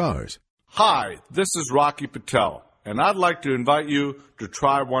Sindicato Cigars. Hi, this is Rocky Patel, and I'd like to invite you to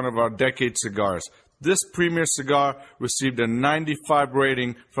try one of our decade cigars. This premier cigar received a 95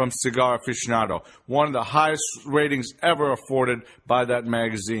 rating from Cigar Aficionado, one of the highest ratings ever afforded by that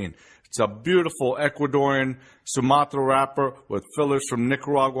magazine. It's a beautiful Ecuadorian Sumatra wrapper with fillers from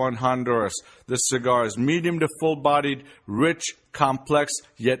Nicaragua and Honduras. This cigar is medium to full-bodied, rich, complex,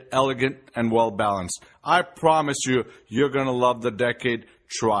 yet elegant and well-balanced. I promise you, you're going to love the decade.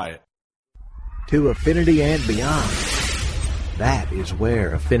 Try it. To affinity and beyond. That is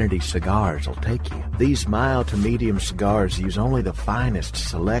where Affinity Cigars will take you. These mild to medium cigars use only the finest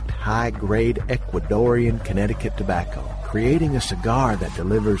select high-grade Ecuadorian Connecticut tobacco, creating a cigar that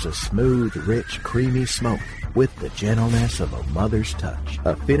delivers a smooth, rich, creamy smoke with the gentleness of a mother's touch.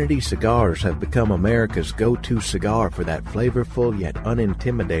 Affinity Cigars have become America's go-to cigar for that flavorful yet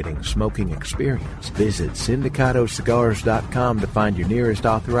unintimidating smoking experience. Visit syndicatocigars.com to find your nearest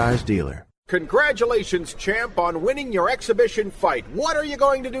authorized dealer. Congratulations, champ, on winning your exhibition fight. What are you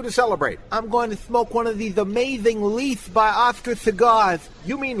going to do to celebrate? I'm going to smoke one of these amazing Leaf by Oscar cigars.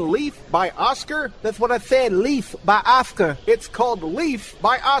 You mean Leaf by Oscar? That's what I said, Leaf by Oscar. It's called Leaf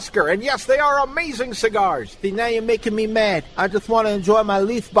by Oscar, and yes, they are amazing cigars. See, now you're making me mad. I just want to enjoy my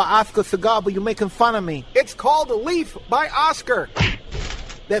Leaf by Oscar cigar, but you're making fun of me. It's called Leaf by Oscar.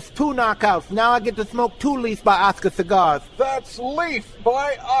 That's 2 knockouts. Now I get to smoke 2 Leaf by Oscar cigars. That's Leaf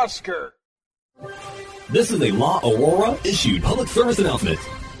by Oscar. This is a La Aurora issued public service announcement.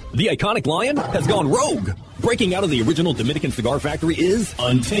 The iconic lion has gone rogue. Breaking out of the original Dominican cigar factory is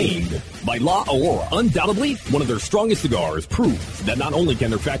Untamed by La Aurora. Undoubtedly, one of their strongest cigars proves that not only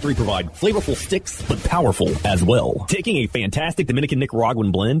can their factory provide flavorful sticks, but powerful as well. Taking a fantastic Dominican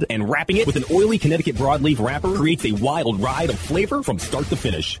Nicaraguan blend and wrapping it with an oily Connecticut broadleaf wrapper creates a wild ride of flavor from start to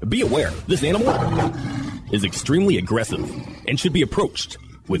finish. Be aware, this animal is extremely aggressive and should be approached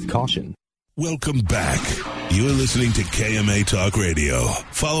with caution. Welcome back. You're listening to KMA Talk Radio.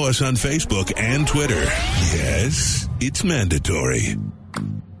 Follow us on Facebook and Twitter. Yes, it's mandatory.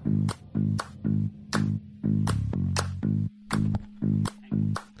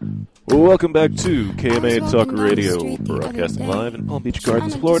 Welcome back to KMA Talk Radio, broadcasting live in Palm Beach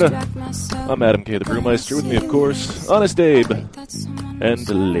Gardens, Florida. I'm Adam K. the Brewmeister. With me, of course, Honest Abe and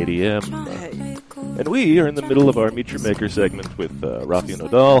Lady M. And we are in the middle of our Meet Your Maker segment with Rafi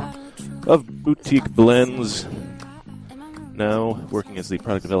Nodal of Boutique Blends, now working as the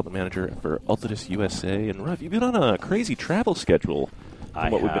product development manager for Altadis USA. And Rafi, you've been on a crazy travel schedule.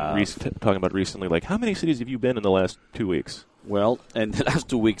 We've been talking about recently. Like, how many cities have you been in the last 2 weeks? Well, in the last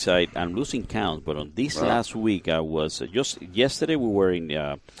 2 weeks, I'm losing count. But on this last week, I was just yesterday we were in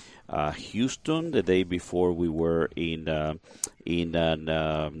Houston. The day before we were in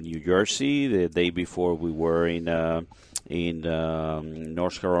New Jersey. The day before we were in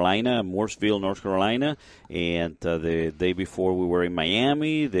North Carolina, Mooresville, North Carolina, and the day before we were in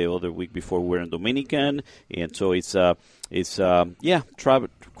Miami. The other week before we were in Dominican, and so it's it's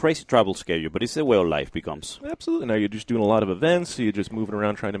crazy travel schedule, but it's the way of life becomes. Absolutely. Now you're just doing a lot of events. So you're just moving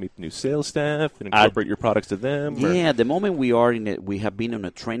around trying to meet new sales staff and incorporate your products to them. Yeah, at the moment we are we have been in a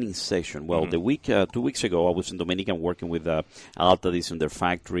training session. Well, the week 2 weeks ago, I was in Dominican working with Altadis in their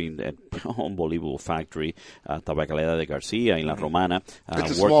factory, an unbelievable factory, Tabacalera de Garcia in La Romana.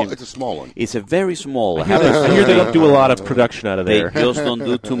 It's a small one. It's a very small. I hear they don't do a lot of production out of there. They just don't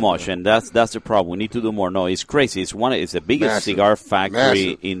do too much, and that's the problem. We need to do more. No, it's crazy. It's the biggest cigar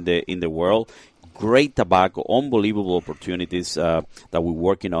factory in the world. Great tobacco, unbelievable opportunities that we're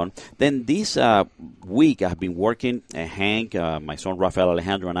working on. Then this week, I have been working. Hank, my son Rafael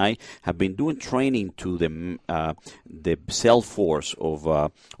Alejandro, and I have been doing training to the sales force of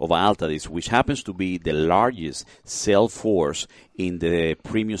Altadis, which happens to be the largest sales force in the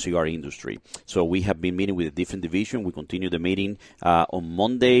premium cigar industry. So we have been meeting with a different division. We continue the meeting on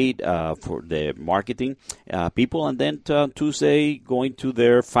Monday for the marketing people, and then Tuesday going to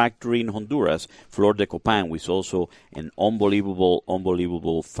their factory in Honduras, Flor de Copan, which is also an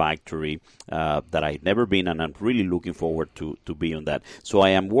unbelievable factory that I've never been, and I'm really looking forward to be on that. So I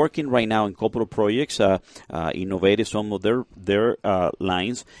am working right now in a couple of projects, innovating some of their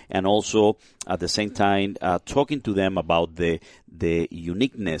lines, and also at the same time talking to them about the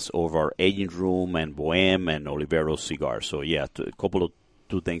uniqueness of our aging room and Bohème and Olivero cigars. So yeah, a couple of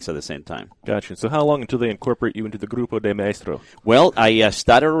two things at the same time. Gotcha. So how long until they incorporate you into the Grupo de Maestro? Well, I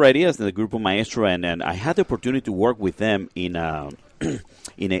started already as the Grupo Maestro, and I had the opportunity to work with them in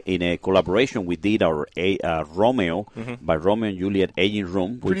in a collaboration. We did our Romeo by Romeo and Juliet aging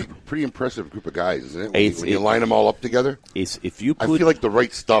room. Pretty impressive group of guys, isn't it? When you line them all up together. I feel like the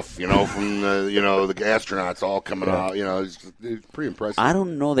right stuff, from the astronauts all coming out. It's pretty impressive. I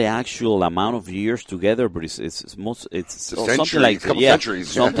don't know the actual amount of years together, but it's something like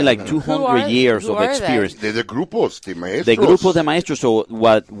something like 200 years of experience. They're the Grupos de Maestros. The Grupo de Maestros. So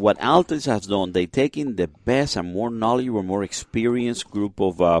what Altadis has done, they taken the best and more knowledgeable, more experienced group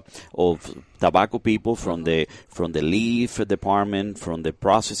of tobacco people from the leaf department, from the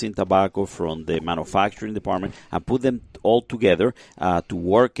processing tobacco, from the manufacturing department, and put them all together to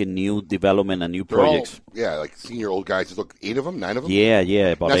work in new development and new projects. Like senior old guys. Look, 8 of them, 9 of them? Yeah,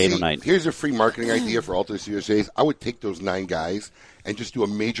 about 8 or 9. Here's a free marketing idea for Altadis USA's. I would take those 9 guys and just do a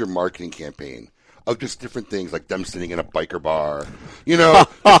major marketing campaign of just different things, like them sitting in a biker bar,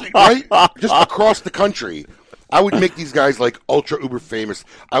 right? Just across the country. I would make these guys like ultra uber famous.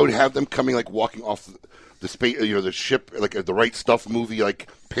 I would have them coming like walking off the space, the ship, like the Right Stuff movie, like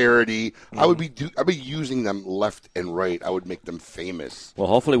parody. I'd be using them left and right. I would make them famous. Well,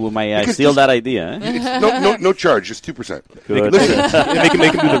 hopefully we might steal that idea. No charge, just 2%. Listen,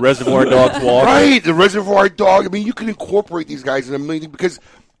 make them do the Reservoir Dogs walk. Right, the Reservoir Dog. I mean, you can incorporate these guys in a million things because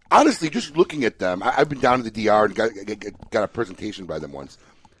honestly, just looking at them, I've been down to the DR and got a presentation by them once.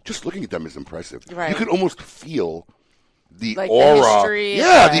 Just looking at them is impressive. Right. You can almost feel the like aura. The history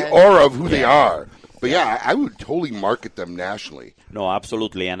the aura of who they are. But I would totally market them nationally. No,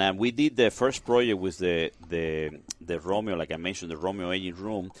 absolutely. And we did the first project with the Romeo, like I mentioned, the Romeo aging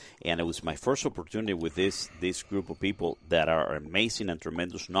room, and it was my first opportunity with this group of people that are amazing and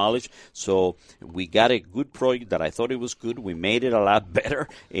tremendous knowledge. So we got a good project that I thought it was good. We made it a lot better,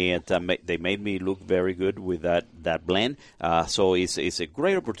 and they made me look very good with that blend. So it's a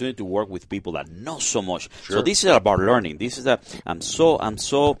great opportunity to work with people that know so much. Sure. So this is about learning. I'm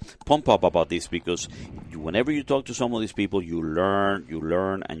so pumped up about this because whenever you talk to some of these people, you learn,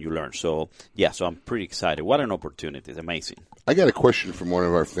 and you learn. So so I'm pretty excited. What an opportunity. It's amazing. I got a question from one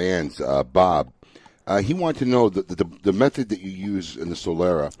of our fans, Bob. He wanted to know the method that you use in the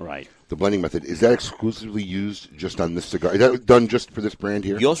Solera, right? The blending method, is that exclusively used just on this cigar? Is that done just for this brand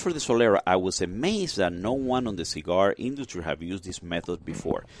here? Just for the Solera. I was amazed that no one on the cigar industry have used this method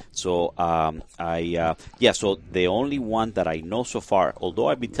before. So so the only one that I know so far, although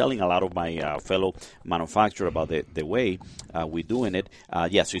I've been telling a lot of my fellow manufacturers about the way we're doing it, so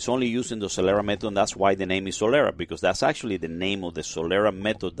it's only using the Solera method, and that's why the name is Solera, because that's actually the name of the Solera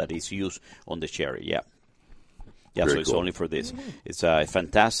method that is used on the cherry, so it's only for this. It's a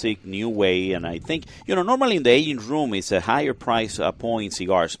fantastic new way, and I think, normally in the aging room, it's a higher price point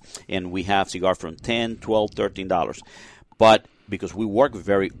cigars, and we have cigars from $10, $12, $13. But because we work with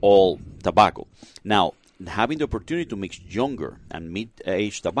very old tobacco. Now, having the opportunity to mix younger and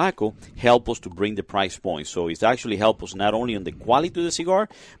mid-aged tobacco help us to bring the price point. So it's actually help us not only on the quality of the cigar,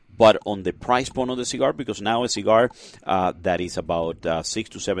 but on the price point of the cigar, because now a cigar that is about $6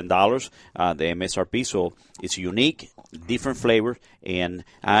 to $7, the MSRP, so it's unique, different flavor, and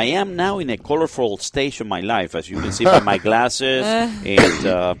I am now in a colorful stage of my life, as you can see by my glasses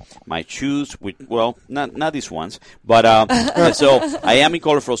and my shoes. Well, not these ones, but so I am in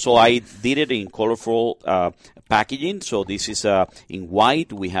colorful. So I did it in colorful packaging. So this is in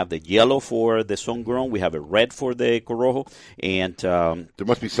white. We have the yellow for the sun-grown. We have a red for the Corojo, and there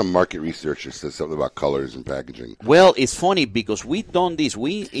must be some market research that says something about colors and packaging. Well, it's funny because we've done this.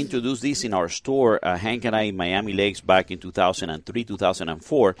 We introduced this in our store, Hank and I, in Miami Lakes back in 2003,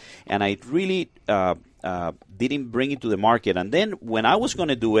 2004, and I really didn't bring it to the market. And then when I was going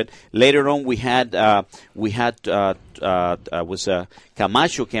to do it later on,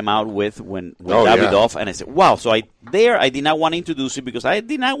 Camacho came out with when Davidoff, and I said, wow. So I did not want to introduce it because I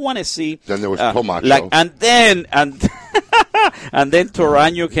did not want to see. Then there was Camacho, and then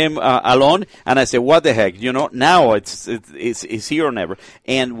Toraño came along, and I said, what the heck, now it's here or never.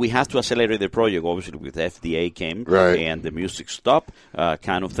 And we have to accelerate the project, obviously, with FDA came, and the music stopped,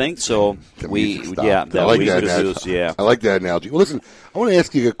 kind of thing. So I like that analogy. Well, listen, I want to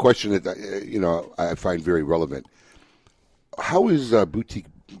ask you a question that I find very relevant. How is Boutique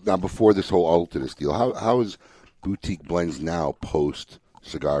now, before this whole Altadis deal? How is Boutique Blends now post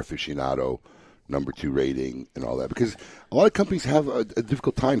Cigar Aficionado number 2 rating and all that? Because a lot of companies have a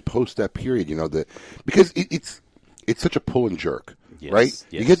difficult time post that period. Because it's such a pull and jerk, right? Yes.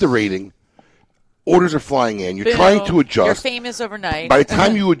 You get the rating. Orders are flying in. You're trying to adjust. You're famous overnight. By the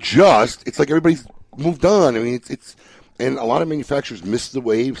time you adjust, it's like everybody's moved on. I mean, it's and a lot of manufacturers miss the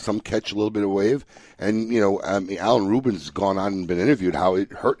wave. Some catch a little bit of wave. And, Alan Rubin's gone on and been interviewed how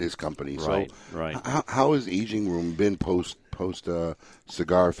it hurt his company. Right. How has Aging Room been post Cigar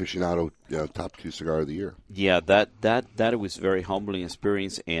Aficionado top 2 cigar of the year? Yeah, that was a very humbling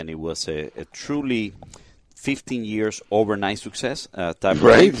experience, and it was a truly 15 years overnight success type of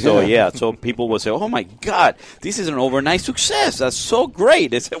thing. So, so people will say, oh, my God, this is an overnight success. That's so great.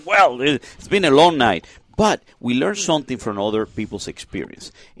 They say, well, it's been a long night. But we learn something from other people's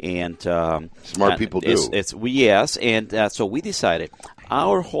experience. And smart people do. So we decided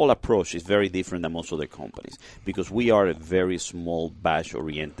our whole approach is very different than most other companies because we are a very small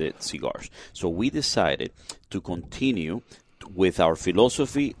batch-oriented cigars. So we decided to continue with our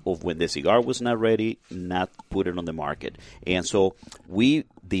philosophy of when the cigar was not ready, not put it on the market. And so we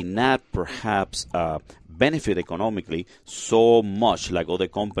did not perhaps benefit economically so much like other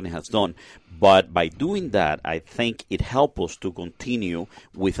companies has done. But by doing that, I think it helped us to continue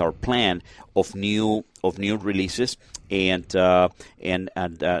with our plan of new releases, and not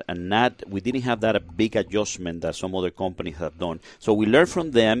we didn't have that a big adjustment that some other companies have done. So we learned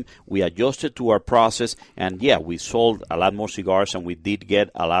from them, we adjusted to our process, and we sold a lot more cigars, and we did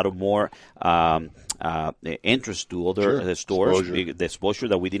get a lot of more interest to other stores, the exposure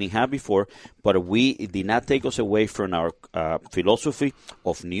that we didn't have before. But it did not take us away from our philosophy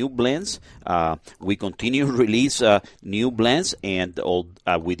of new blends. We continue to release new blends, and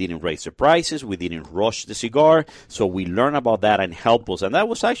we didn't raise the prices. We didn't rush the cigar. So we learned about that and help us. And that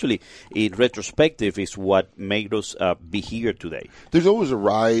was actually, in retrospective, is what made us be here today. There's always a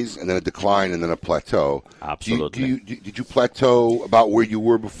rise and then a decline and then a plateau. Absolutely. Did you plateau about where you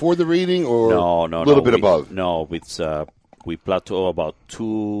were before the rating, or no, a little bit above? No, it's we plateau about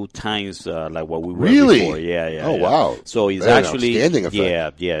 2 times like what we were before. Yeah. Oh, wow. So it's actually an outstanding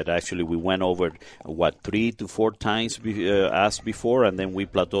effect. Actually we went over 3 to 4 times as before, and then we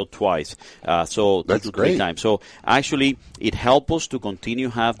plateaued twice. So that's 2 to 3 great. times. So actually it helped us to continue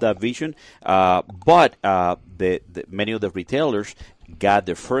have that vision. But many of the retailers got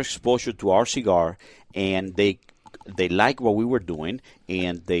their first exposure to our cigar, and they liked what we were doing,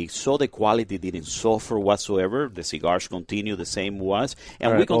 and they saw the quality didn't suffer whatsoever. The cigars continue the same was,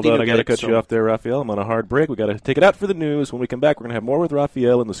 and we continue. Hold on, I got to cut you off there, Rafael. I'm on a hard break. We got to take it out for the news. When we come back, we're going to have more with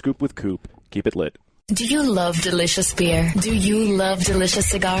Rafael and the Scoop with Coop. Keep it lit. Do you love delicious beer? Do you love delicious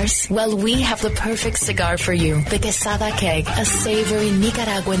cigars? Well, we have the perfect cigar for you. The Quesada Keg, a savory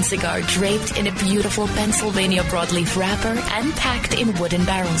Nicaraguan cigar draped in a beautiful Pennsylvania broadleaf wrapper and packed in wooden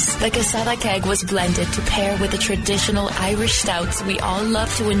barrels. The Quesada Keg was blended to pair with the traditional Irish stouts we all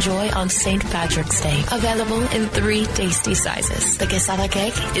love to enjoy on St. Patrick's Day. Available in 3 tasty sizes. The Quesada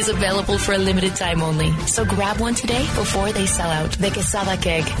Keg is available for a limited time only, so grab one today before they sell out. The Quesada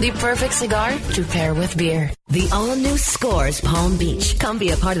Keg, the perfect cigar to pair with beer. The all-new Scores Palm Beach. Come be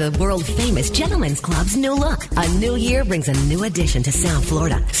a part of the world-famous Gentlemen's Club's new look. A new year brings a new addition to South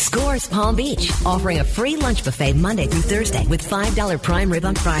Florida. Scores Palm Beach, offering a free lunch buffet Monday through Thursday with $5 prime rib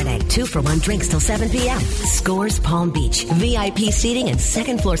on Friday. 2-for-1 drinks till 7 p.m. Scores Palm Beach. VIP seating and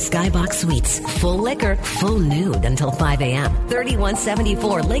second-floor skybox suites. Full liquor, full nude until 5 a.m.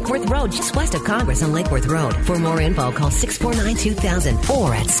 3174 Lake Worth Road, just west of Congress on Lake Worth Road. For more info, call 649-2000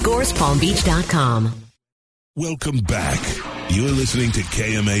 or at scorespalmbeach.com. Welcome back. You're listening to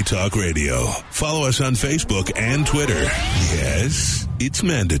KMA Talk Radio. Follow us on Facebook and Twitter. Yes, it's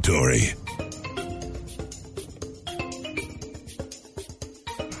mandatory.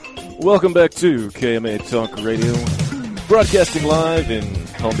 Welcome back to KMA Talk Radio, broadcasting live in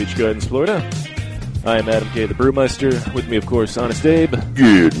Palm Beach Gardens, Florida. I am Adam K., the Brewmeister. With me, of course, Honest Abe.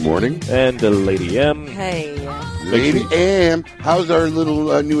 Good morning. And Lady M. Hey. Lady M. How's our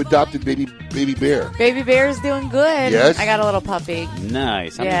little new adopted baby bear? Baby bear's doing good. Yes? I got a little puppy.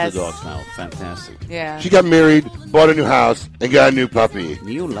 Nice. I'm Yes. into dogs now. Fantastic. Yeah. She got married, bought a new house, and got a new puppy.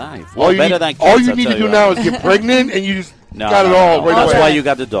 New life. All Well, you better need, than kids, all you I'll need to tell do you now that. is get pregnant, and you just No, got it no, all no. right That's away. why you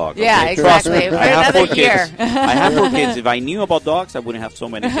got the dog. Yeah, okay? Trust me. exactly. I have Another 4 year. kids. I have 4 kids. If I knew about dogs, I wouldn't have so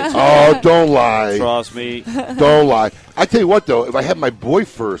many kids. Oh, don't lie. Trust me. Don't lie. I tell you what, though, if I had my boy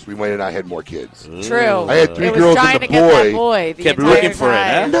first, we might have not had more kids. True. I had 3 It was girls trying and to a get that boy. boy the Kept entire looking for it,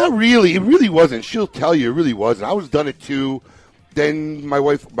 huh? time. Not really. It really wasn't. She'll tell you it really wasn't. I was done at 2. Then my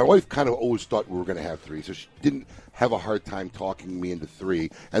wife kind of always thought we were going to have 3, so she didn't have a hard time talking me into 3.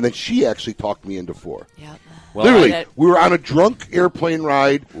 And then she actually talked me into 4. Yep. Well, Literally, we were on a drunk airplane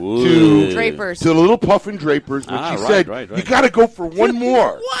ride to Drapers. to the Little Puffin Drapers, when she said, "You got to go for one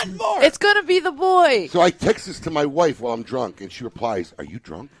more." One more. It's going to be the boy. So I text this to my wife while I'm drunk, and she replies, "Are you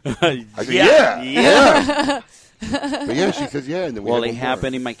drunk?" I said, Yeah. "Yeah." But yeah, she says, "Yeah." And then we Well, had it one more.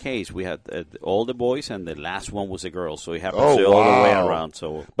 happened in my case. We had all the boys, and the last one was a girl, so it happened Oh, all the way wow. around.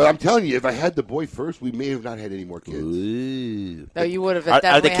 So, But I'm telling you, if I had the boy first, we may have not had any more kids. No, you would have are the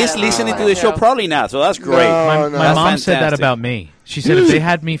definitely kids had listening to one, the show? too. Probably not. So that's great. No, My That's mom said that fantastic. about me. She said if they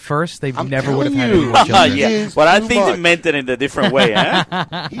had me first, they never would have had telling any more you. children. He yeah, is but I too think much. they meant it in a different way.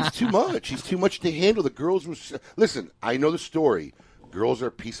 Huh? He's too much. He's too much to handle. The girls were. Listen, I know the story. Girls are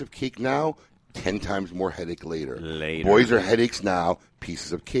a piece of cake now. 10 times more headache later. Boys are headaches now.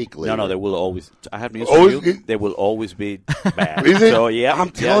 Pieces of cake later. No, they will always. I have news Always- for you. They will always be bad. Is it? So yeah,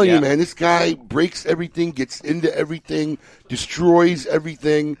 I'm telling you, man. This guy breaks everything, gets into everything, destroys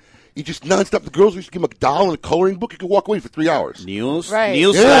everything. He just nonstop. The girls used to give him a doll and a coloring book. He could walk away for 3 hours. News, Right.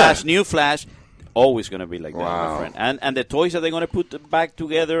 news Yeah. flash, new flash. Always going to be like that, Wow. my friend. And the toys that they're going to put back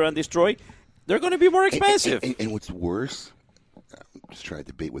together and destroy, they're going to be more expensive. And what's worse, I'm just trying to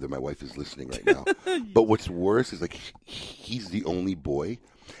debate whether my wife is listening right now. But what's worse is like he's the only boy,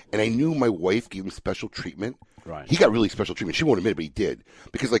 and I knew my wife gave him special treatment. Right. He got really special treatment. She won't admit it, but he did,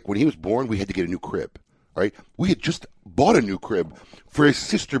 because like when he was born, we had to get a new crib. All right, we had just bought a new crib for his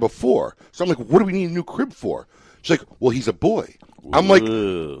sister before. So I'm like, what do we need a new crib for? She's like, well, he's a boy. I'm like,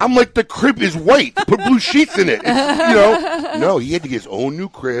 the crib is white. Put blue sheets in it. No, he had to get his own new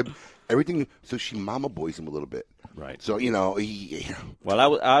crib. Everything. So she mama boys him a little bit. Right. So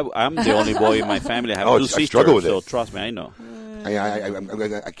Well, I'm the only boy in my family. I have 2 I sisters, struggle with so it. trust me, I know.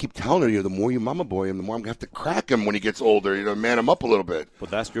 I keep telling her, the more you mama boy him, the more I'm gonna have to crack him when he gets older. Man him up a little bit.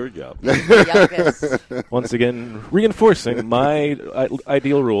 But that's your job. Once again, reinforcing my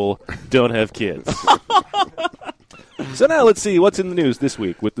ideal rule: don't have kids. So now let's see what's in the news this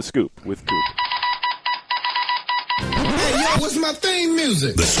week with the Scoop with Coop. Hey, yo, what's my theme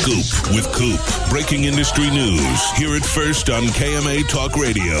music? The Scoop with Coop. Breaking industry news. Hear it first on KMA Talk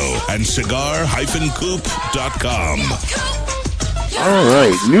Radio and cigar-coop.com. All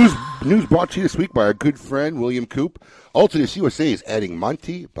right, news brought to you this week by our good friend William Coop. Altadis USA is adding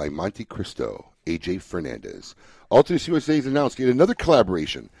Monty by Monte Cristo. AJ Fernandez. Altadis USA has announced yet another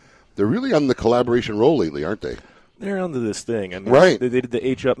collaboration. They're really on the collaboration roll lately, aren't they? They're onto this thing. I mean, Right. They did the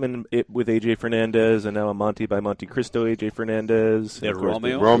H. Upman with AJ Fernandez, and now a Monty by Monte Cristo, AJ Fernandez. Yeah, and of course,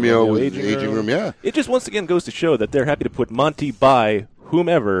 Romeo. the Romeo with Aging Room, yeah. It just once again goes to show that they're happy to put Monty by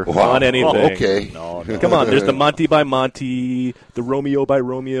whomever Wow. on anything. Oh, okay. No. Come on, there's the Monty by Monty, the Romeo by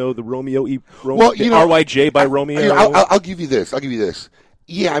Romeo, the Romeo the you know, RYJ by Romeo. I'll give you this.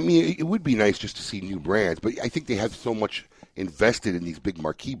 Yeah, I mean, it would be nice just to see new brands, but I think they have so much invested in these big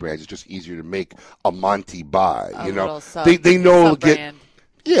marquee brands. It's just easier to make a Monty by. A You know, little sub- they know it'll get sub-brand.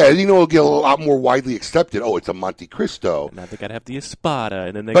 Yeah, it'll get a lot more widely accepted. Oh, it's a Monte Cristo. And now they got to have the Espada,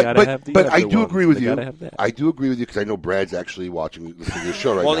 and then they got to have the. But other I do one. agree with They you. gotta have that. I do agree with you because I know Brad's actually listening to the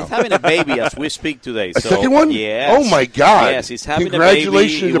show right Well, now. he's having a baby as we speak today. A so, second one? Yes. Oh my God! Yes, he's having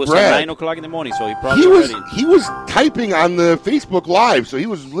Congratulations a baby. to It was Brad. at 9 o'clock in the morning, so he probably He was typing on the Facebook Live, so he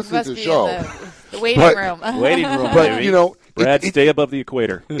was listening Must to the be show. in the waiting room. Waiting room, But baby. Brad, stay above the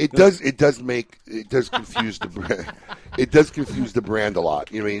equator. It does confuse the brand. It does confuse the brand a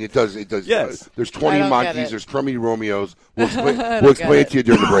lot. You know what I mean? It does. Yes. There's 20 I don't get Montes. it. There's 20 Romeos. We'll I explain, don't it get to you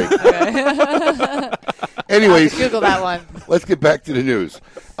during the break. Anyways, Google that one. Let's get back to the news.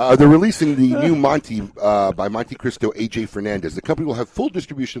 They're releasing the new Monte by Monte Cristo AJ Fernandez. The company will have full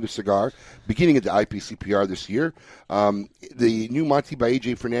distribution of the cigar beginning at the IPCPR this year. The new Monte by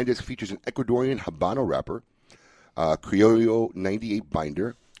AJ Fernandez features an Ecuadorian Habano wrapper, Criollo 98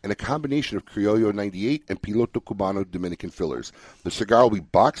 binder, and a combination of Criollo 98 and Piloto Cubano Dominican fillers. The cigar will be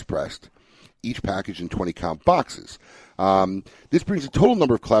box pressed, each packaged in 20-count boxes. This brings the total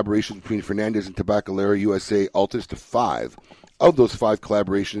number of collaborations between Fernandez and Tabacalera USA Altus to 5. Of those 5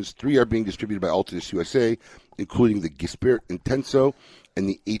 collaborations, 3 are being distributed by Altus USA, including the Gispert Intenso and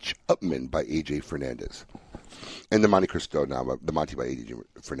the H. Upman by AJ Fernandez. And the Monte Cristo now, the Monte by AJ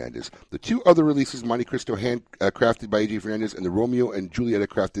Fernandez. The 2 other releases, Monte Cristo crafted by AJ Fernandez and the Romeo and Julieta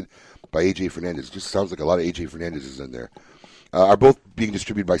crafted by AJ Fernandez. Just sounds like a lot of AJ Fernandez's in there. Are both being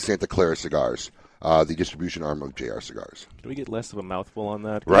distributed by Santa Clara Cigars, the distribution arm of JR Cigars. Can we get less of a mouthful on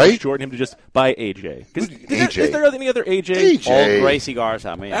that? Can Right? we shorten him to just by AJ. AJ. Is there any other AJ? AJ. All gray cigars,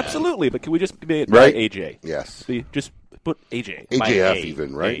 I mean. Absolutely, but can we just be it Right? by AJ? Yes. Just put AJ. AJF By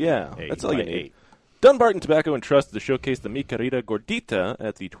even, right? Yeah, A, that's all by you need. Dunbarton Tobacco and Trust to showcase the Mi Querida Gordita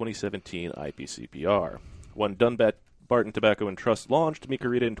at the 2017 IPCPR. When Dunbarton Tobacco and Trust launched Mi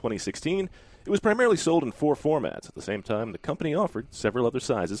Querida in 2016, it was primarily sold in 4 formats. At the same time, the company offered several other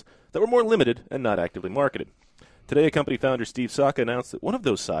sizes that were more limited and not actively marketed. Today, company founder Steve Saka announced that one of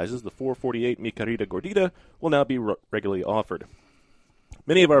those sizes, the 448 Mi Querida Gordita, will now be regularly offered.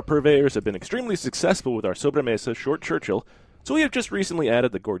 Many of our purveyors have been extremely successful with our Sobremesa Short Churchill, so we have just recently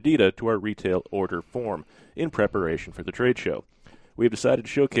added the Gordita to our retail order form in preparation for the trade show. We have decided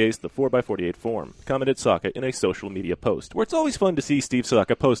to showcase the 4x48 form, commented Saka in a social media post, where it's always fun to see Steve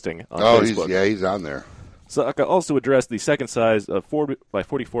Saka posting on Facebook. He's on there. Saka also addressed the second size of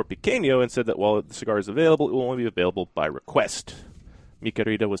 4x44 Pequeño and said that while the cigar is available, it will only be available by request. Mi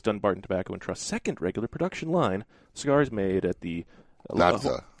Querida was Dunbarton Tobacco and Trust's second regular production line. Cigars made at the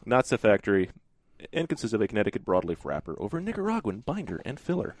Natza factory and consists of a Connecticut broadleaf wrapper over a Nicaraguan binder and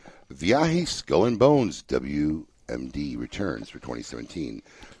filler. Viaje Skull and Bones WMD returns for 2017.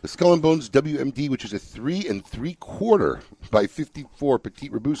 The Skull and Bones WMD, which is a 3 3/4 by 54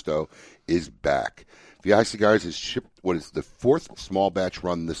 Petite Robusto, is back. Viaje Cigars has shipped what is the 4th small batch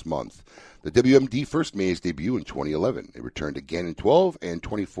run this month. The WMD first made its debut in 2011. It returned again in 2012 and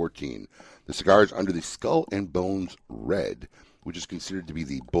 2014. The cigar is under the Skull and Bones Red, which is considered to be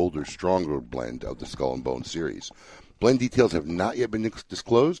the bolder, stronger blend of the Skull and Bones series. Blend details have not yet been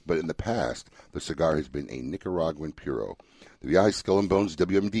disclosed, but in the past, the cigar has been a Nicaraguan Puro. The Viaje Skull and Bones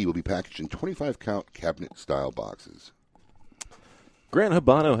WMD will be packaged in 25-count cabinet-style boxes. Gran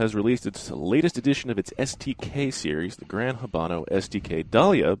Habano has released its latest edition of its STK series, the Gran Habano STK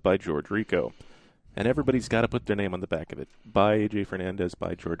Dahlia by George Rico. And everybody's got to put their name on the back of it. By AJ Fernandez,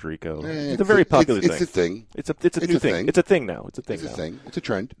 by George Rico. It's a very popular thing. It's a thing. It's a new thing. It's a thing now. It's a thing. It's a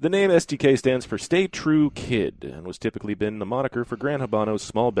trend. The name STK stands for Stay True Kid and was typically been the moniker for Gran Habano's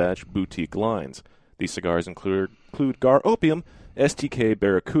small batch boutique lines. These cigars include Gar Opium, STK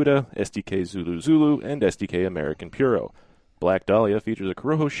Barracuda, STK Zulu Zulu, and STK American Puro. Black Dahlia features a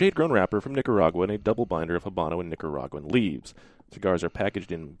Corojo shade-grown wrapper from Nicaragua and a double binder of Habano and Nicaraguan leaves. Cigars are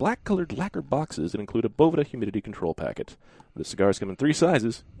packaged in black-colored lacquer boxes and include a Boveda humidity control packet. The cigars come in 3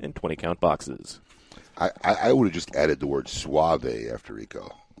 sizes and 20-count boxes. I would have just added the word suave after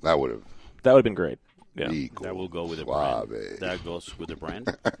Rico. That would have been great. Yeah. Rico, that will go with the suave. brand. That goes with the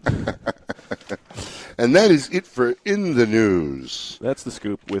brand. And that is it for In the News. That's the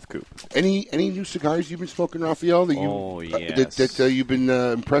scoop with Coop. Any new cigars you've been smoking, Raphael, that you've been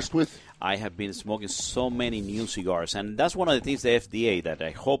impressed with? I have been smoking so many new cigars, and that's one of the things the FDA that I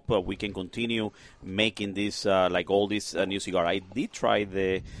hope we can continue making this like all these new cigar. I did try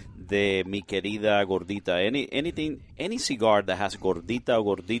the Mi Querida Gordita. Any cigar that has Gordita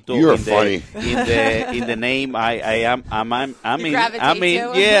or Gordito in the name, I'm in.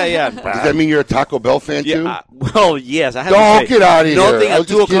 Yeah. Does that mean you're a Taco Bell fan too? Well, yes. I have Don't get out of here. Nothing I was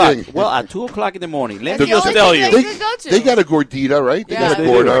at 2 o'clock. kidding. Well, at 2 o'clock in the morning. Let The me just tell you. They got a Gordita, right? They got a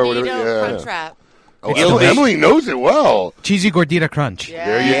Gorda or whatever. Crunchwrap. Oh, Emily knows it well. Cheesy gordita crunch.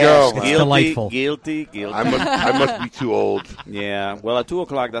 There you go. It's delightful. Guilty. I must be too old. Yeah. Well, at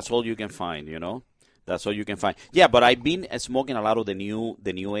 2:00, that's all you can find. That's all you can find. Yeah, but I've been smoking a lot of the new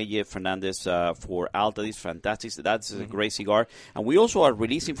AJ Fernandez for Alta. It's fantastic. That's a great cigar. And we also are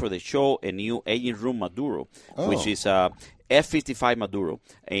releasing for the show a new Aging Room Maduro, which is F55 Maduro.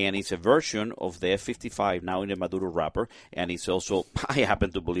 And it's a version of the F55 now in the Maduro wrapper. And it's also, I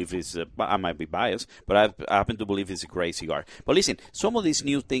happen to believe I might be biased, but I happen to believe it's a great cigar. But listen, some of these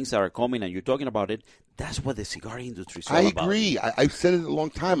new things that are coming and you're talking about it, that's what the cigar industry is all about. I agree. I've said it a long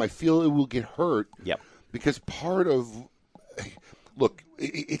time. I feel it will get hurt. Yep. Because part of, look,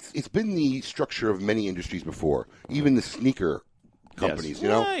 it's been the structure of many industries before, even the sneaker companies,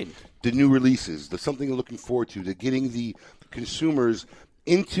 right. The new releases, the something they're looking forward to, the getting the consumers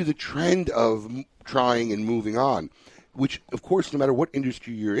into the trend of trying and moving on, which, of course, no matter what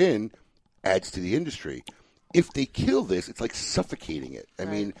industry you're in, adds to the industry. If they kill this, it's like suffocating it. I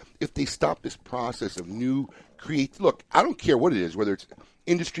mean, if they stop this process of new look, I don't care what it is, whether it's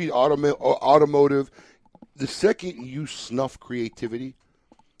industry, automotive, the second you snuff creativity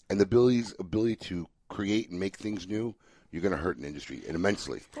and the ability to create and make things new, you're going to hurt an industry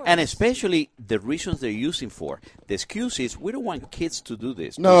immensely. And especially the reasons they're using for. The excuse is, we don't want kids to do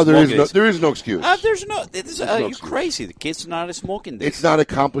this. No, there is no excuse. There's no you're crazy. The kids are not smoking this. It's not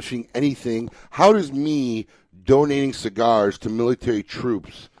accomplishing anything. How does me donating cigars to military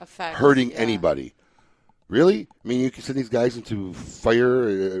troops hurting anybody? Really? I mean, you can send these guys into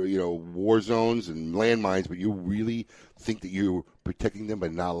fire, war zones and landmines, but you really think that you're protecting them by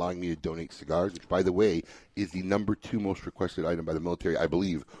not allowing me to donate cigars, which, by the way, is the number 2 most requested item by the military, I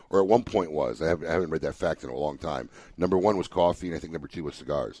believe, or at one point was. I haven't read that fact in a long time. Number 1 was coffee, and I think number 2 was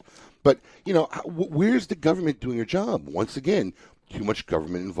cigars. But, where's the government doing their job? Once again, too much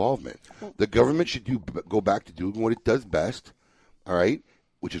government involvement. The government should go back to doing what it does best, all right?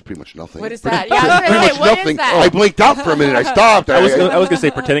 Which is pretty much nothing. What is that? Yeah, I was pretty much what nothing. Is that? I blinked out for a minute. I stopped. I was going to say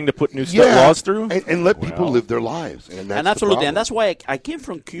pretending to put new laws through and let people live their lives. And absolutely, and that's why I came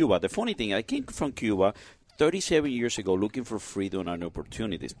from Cuba. The funny thing, I came from Cuba 37 years ago looking for freedom and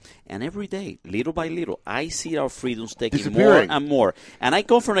opportunities. And every day, little by little, I see our freedoms taking more and more. And I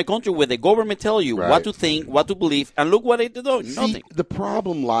come from a country where the government tells you what to think, what to believe, and look what they do. Nothing. The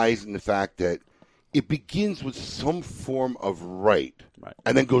problem lies in the fact that it begins with some form of right,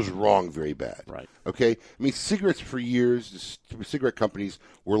 and then goes wrong very bad. Right. Okay? I mean, cigarettes for years, cigarette companies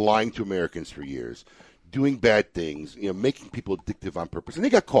were lying to Americans for years, doing bad things, making people addictive on purpose, and they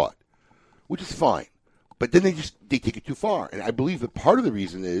got caught, which is fine. But then they take it too far. And I believe that part of the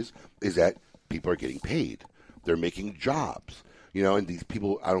reason is that people are getting paid. They're making jobs. And these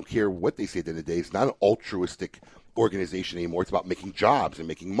people, I don't care what they say at the end of the day, it's not an altruistic organization anymore. It's about making jobs and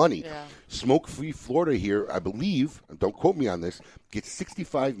making money. Yeah. Smoke Free Florida here, I believe, don't quote me on this, gets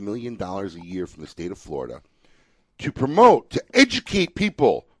 $65 million a year from the state of Florida to educate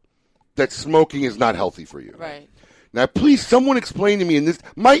people that smoking is not healthy for you. Right. Now, please, someone explain to me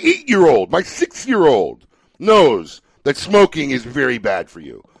my 8-year-old, my 6-year-old knows that smoking is very bad for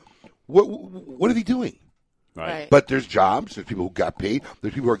you. What are they doing? Right. But there's jobs. There's people who got paid.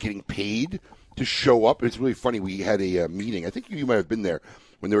 There's people who are getting paid to show up. It's really funny. We had a meeting. I think you might have been there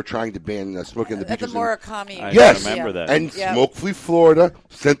when they were trying to ban smoking on the beaches. At the Murakami. Yes. I remember that. And Smoke Free Florida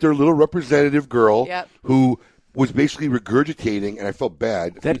sent their little representative girl who was basically regurgitating, and I felt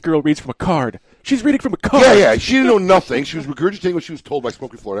bad. That girl reads from a card. She's reading from a card. Yeah. She didn't know nothing. She was regurgitating what she was told by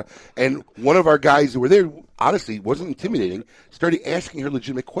Smoke Free Florida. And one of our guys who were there, honestly, wasn't intimidating, started asking her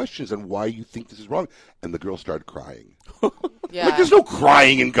legitimate questions on why you think this is wrong. And the girl started crying. Like, there's no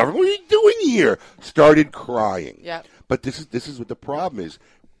crying in government. What are you doing here? Started crying. Yeah. But this is what the problem is.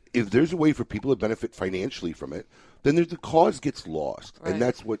 If there's a way for people to benefit financially from it, then the cause gets lost. Right. And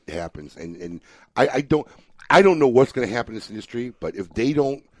that's what happens. And I don't know what's going to happen in this industry, but if they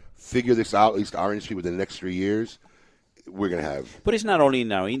don't figure this out, at least our industry, within the next 3 years, we're going to have. But it's not only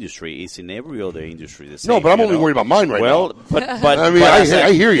in our industry; it's in every other industry. The same, no, but I'm only worried about mine right now. But I mean,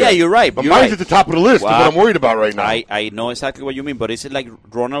 I hear you. Yeah, you're right. But mine's at the top of the list of what I'm worried about right now. I know exactly what you mean, but it's like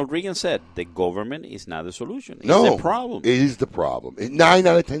Ronald Reagan said: the government is not the solution. It's the problem. It is the problem. 9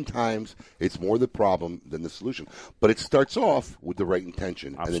 out of 10 times, it's more the problem than the solution. But it starts off with the right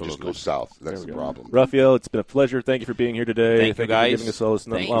intention, and then just goes south. That's the problem. Raphael, it's been a pleasure. Thank you for being here today. Thank you, guys. For giving us all this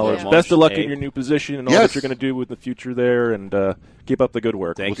knowledge. Thank Best of luck you. in your new position and all that you're going to do with the future there, and keep up the good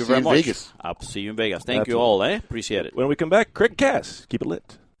work. Thank you see very you in much. Vegas. I'll see you in Vegas. Thank you all. Appreciate it. When we come back, Craig Cass. Keep it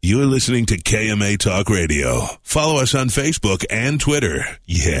lit. You're listening to KMA Talk Radio. Follow us on Facebook and Twitter.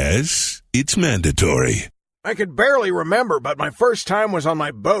 Yes, it's mandatory. I could barely remember, but my first time was on my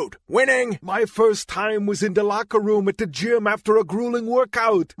boat. Winning! My first time was in the locker room at the gym after a grueling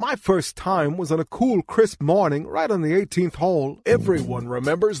workout. My first time was on a cool, crisp morning right on the 18th hole. Everyone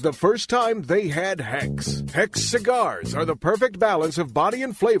remembers the first time they had Hex. Hex cigars are the perfect balance of body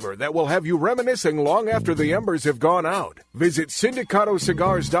and flavor that will have you reminiscing long after the embers have gone out. Visit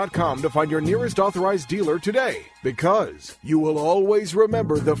syndicatocigars.com to find your nearest authorized dealer today, because you will always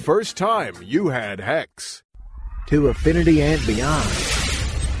remember the first time you had Hex. To affinity and beyond.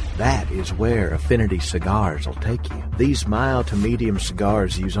 That is where Affinity Cigars will take you. These mild to medium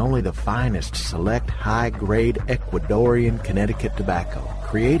cigars use only the finest select high-grade Ecuadorian Connecticut tobacco,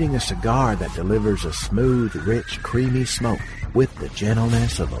 creating a cigar that delivers a smooth, rich, creamy smoke with the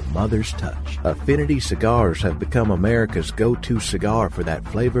gentleness of a mother's touch. Affinity Cigars have become America's go-to cigar for that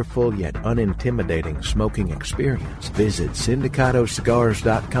flavorful yet unintimidating smoking experience. Visit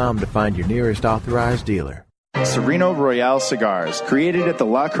syndicatocigars.com to find your nearest authorized dealer. Sereno Royale cigars, created at the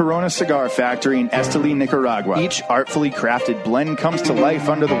La Corona Cigar Factory in Esteli, Nicaragua. Each artfully crafted blend comes to life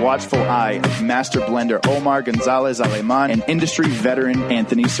under the watchful eye of master blender Omar Gonzalez Aleman and industry veteran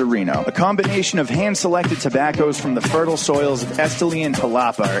Anthony Sereno. A combination of hand-selected tobaccos from the fertile soils of Esteli and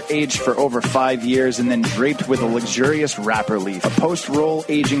Jalapa are aged for over 5 years and then draped with a luxurious wrapper leaf. A post-roll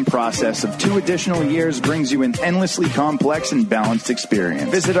aging process of 2 additional years brings you an endlessly complex and balanced experience.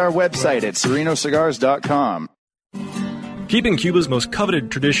 Visit our website at serenocigars.com. Keeping Cuba's most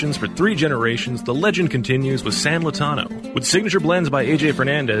coveted traditions for 3 generations, the legend continues with San Lotano. With signature blends by A.J.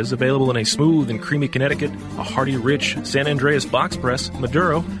 Fernandez available in a smooth and creamy Connecticut, a hearty, rich San Andreas box press,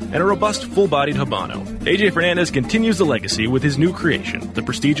 Maduro, and a robust, full-bodied Habano. A.J. Fernandez continues the legacy with his new creation, the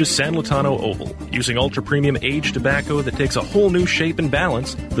prestigious San Lotano Oval. Using ultra-premium aged tobacco that takes a whole new shape and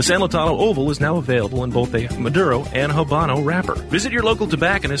balance, the San Lotano Oval is now available in both a Maduro and Habano wrapper. Visit your local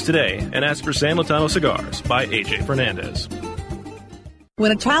tobacconist today and ask for San Lotano Cigars by A.J. Fernandez.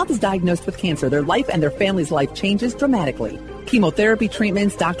 When a child is diagnosed with cancer, their life and their family's life changes dramatically. Chemotherapy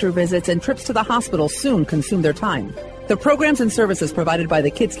treatments, doctor visits, and trips to the hospital soon consume their time. The programs and services provided by the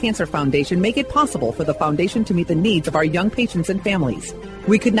Kids Cancer Foundation make it possible for the foundation to meet the needs of our young patients and families.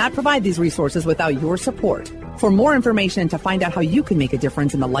 We could not provide these resources without your support. For more information and to find out how you can make a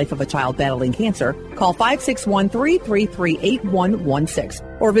difference in the life of a child battling cancer, call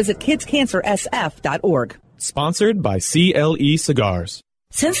 561-333-8116 or visit kidscancersf.org. Sponsored by CLE Cigars.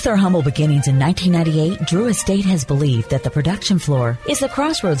 Since their humble beginnings in 1998, Drew Estate has believed that the production floor is the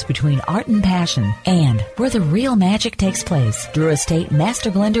crossroads between art and passion, and where the real magic takes place. Drew Estate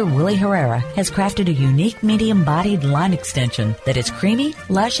Master Blender Willie Herrera has crafted a unique medium-bodied line extension that is creamy,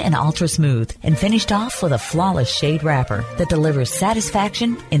 lush, and ultra-smooth, and finished off with a flawless shade wrapper that delivers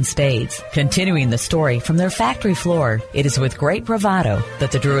satisfaction in spades. Continuing the story from their factory floor, it is with great bravado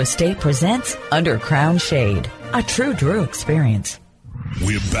that the Drew Estate presents Under Crown Shade, a true Drew experience.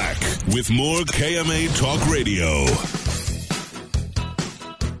 We're back with more KMA Talk Radio.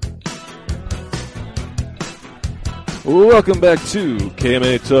 Welcome back to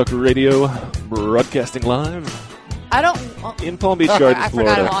KMA Talk Radio, broadcasting live. I don't in Palm Beach Gardens,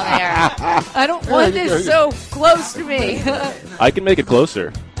 Florida. I forgot I'm on air. I don't want this so close to me. I can make it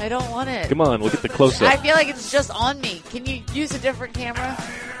closer. I don't want it. Come on, we'll get the close-up. I feel like it's just on me. Can you use a different camera?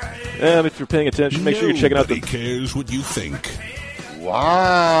 If you're paying attention, make sure you're checking out the. Nobody cares what you think.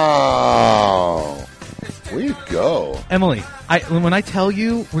 Wow. Way to go. Emily, when I tell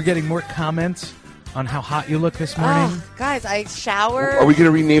you we're getting more comments on how hot you look this morning. Oh, guys, I showered. Are we going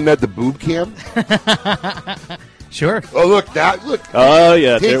to rename that the boob cam? Sure. Oh, look. Oh,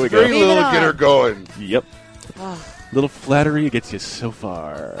 yeah, there we go. Very little to get her going. Yep. Little flattery gets you so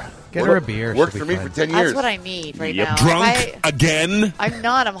far. Get her a beer. Worked for me for 10 years. That's what I need right now. Drunk again? I'm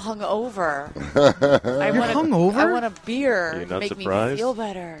not. I'm hungover. You're hungover? I want a beer You're to not make surprised? me feel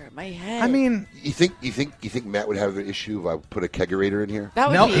better. My head. I mean, you think Matt would have an issue if I put a kegerator in here? that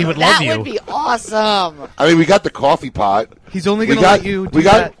would No, be, he would that love you. would be awesome. I mean, we got the coffee pot. he's only going to let you do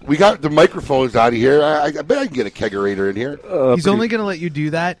that. We got the microphones out of here. I bet I can get a kegerator in here. He's only going to let you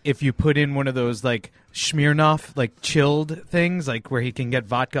do that if you put in one of those like Smirnoff, like chilled things, like where he can get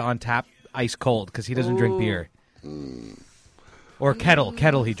vodka on tap, ice cold, because he doesn't drink beer. Or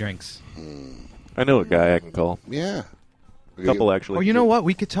kettle he drinks. I know a guy I can call. Yeah. A couple, actually. Oh, you know what?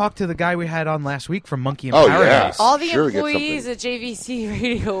 We could talk to the guy we had on last week from Monkey in Paradise. All the employees at JVC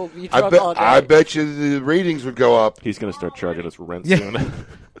Radio will be drunk all day. I bet you the ratings would go up. He's going to start charging us rent soon.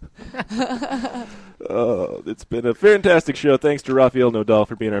 It's been a fantastic show. Thanks to Rafael Nodal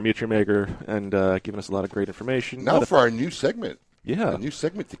for being our Mutual Maker and giving us a lot of great information. Now for our new segment. Yeah. A new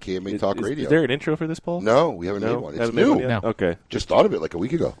segment to KMA Talk Radio. Is there an intro for this, Paul? No, we haven't made one. It's Haven't new. made one yet? Okay. Just thought of it like a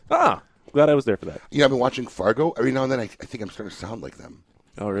week ago. Ah. Glad I was there for that. Yeah, I've been watching Fargo. Every now and then I think I'm starting to sound like them.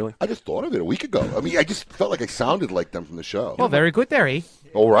 Oh, really? I just thought of it a week ago. I mean, I just felt like I sounded like them from the show. Well, very good there, eh?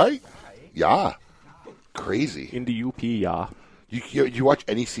 All right. Yeah. Crazy. Into UP, yeah. You watch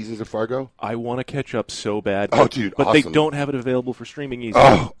any seasons of Fargo? I want to catch up so bad. Oh, dude, but awesome. they don't have it available for streaming easy.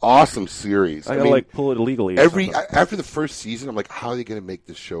 Oh, awesome series. I gotta pull it illegally. After the first season, I'm like, how are they going to make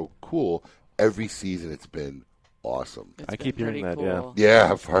this show cool? Every season, it's been awesome. I keep hearing that. cool.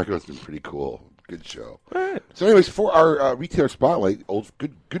 Yeah, Fargo's been pretty cool. Good show. Right. So, anyways, for our retailer spotlight,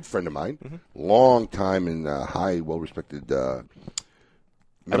 good friend of mine, long time and high, well respected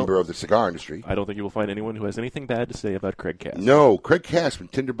member of the cigar industry. I don't think you will find anyone who has anything bad to say about Craig Cass. No, Craig Cass from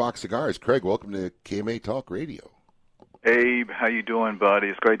Tinderbox Cigars. Craig, welcome to KMA Talk Radio. Abe, how you doing, buddy?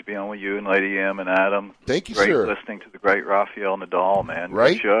 It's great to be on with you and Lady M and Adam. Thank you, great sir. Listening to the great Rafael Nadal, man.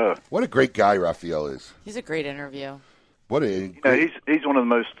 Right? Good show. What a great guy Rafael is. He's a great interview. What a he's one of the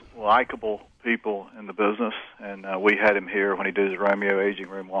most likable people in the business, and we had him here when he did his Romeo Aging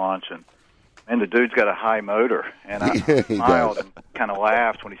Room launch, and the dude's got a high motor, and I smiled and kind of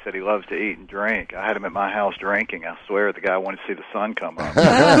laughed when he said he loves to eat and drink. I had him at my house drinking. I swear the guy wanted to see the sun come up.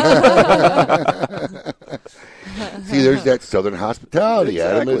 See, there's that Southern hospitality.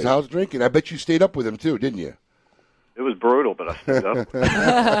 Exactly. Adam at his house drinking. I bet you stayed up with him, too, didn't you? It was brutal, but I stood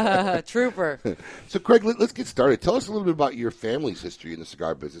up. Trooper. So, Craig, let's get started. Tell us a little bit about your family's history in the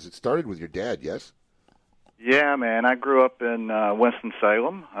cigar business. It started with your dad, yes? Yeah, man. I grew up in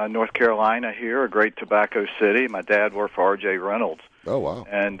Winston-Salem, North Carolina here, a great tobacco city. My dad worked for R.J. Reynolds. Oh, wow.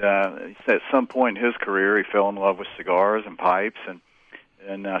 And he said at some point in his career, he fell in love with cigars and pipes. And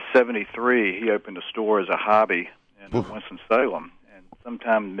in 73, he opened a store as a hobby in Winston-Salem. And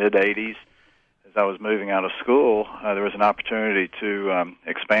sometime mid-'80s, as I was moving out of school, there was an opportunity to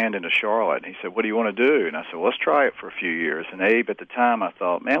expand into Charlotte. And he said, what do you want to do? And I said, well, let's try it for a few years. And Abe, at the time, I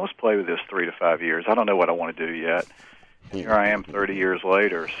thought, man, let's play with this 3 to 5 years. I don't know what I want to do yet. And here I am 30 years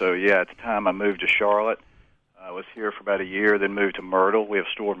later. So, yeah, at the time I moved to Charlotte. I was here for about a year, then moved to Myrtle. We have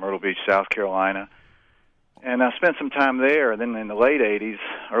a store in Myrtle Beach, South Carolina. And I spent some time there. And then in the late 80s,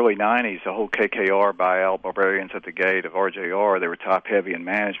 early 90s, the whole KKR buyout, Barbarians at the Gate of RJR, they were top-heavy in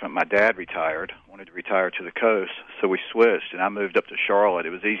management. My dad retired, wanted to retire to the coast, so we switched, and I moved up to Charlotte. It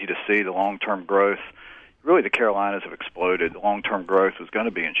was easy to see the long-term growth. Really, the Carolinas have exploded. The long-term growth was going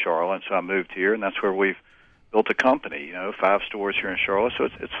to be in Charlotte, so I moved here, and that's where we've built a company, 5 stores here in Charlotte. So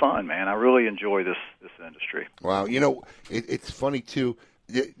it's fun, man. I really enjoy this industry. Wow. It's funny, too.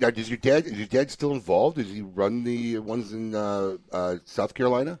 Now, is your dad still involved? Does he run the ones in South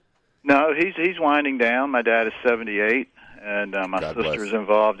Carolina? No, he's winding down. My dad is 78, and my sister's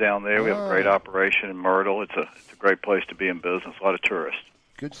involved down there. We have a great operation in Myrtle. It's a great place to be in business. A lot of tourists.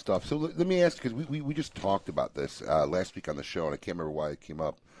 Good stuff. So let me ask, because we just talked about this last week on the show, and I can't remember why it came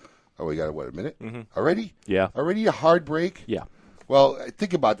up. Oh, we got, a minute? Mm-hmm. Already? Yeah. Already a hard break? Yeah. Well,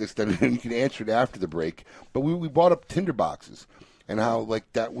 think about this then, and you can answer it after the break. But we brought up Tinderboxes and how,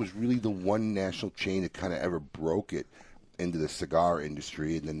 that was really the one national chain that kind of ever broke it into the cigar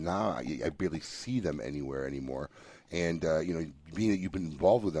industry. And then now I barely see them anywhere anymore. And, being that you've been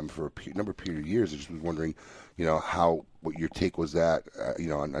involved with them for a number of period of years, I just was wondering, what your take was that,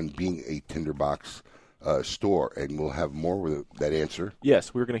 on being a Tinderbox store, and we'll have more with that answer.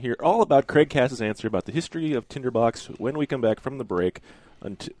 Yes, we're going to hear all about Craig Cass's answer about the history of Tinderbox when we come back from the break.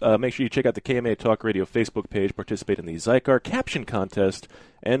 Make sure you check out the KMA Talk Radio Facebook page, participate in the Zycar Caption Contest,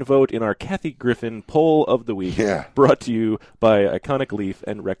 and vote in our Kathy Griffin Poll of the Week, brought to you by Iconic Leaf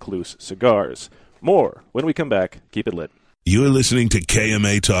and Recluse Cigars. More when we come back. Keep it lit. You're listening to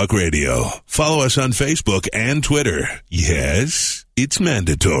KMA Talk Radio. Follow us on Facebook and Twitter. Yes, it's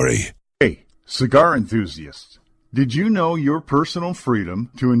mandatory. Hey, cigar enthusiasts. Did you know your personal freedom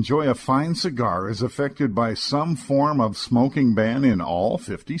to enjoy a fine cigar is affected by some form of smoking ban in all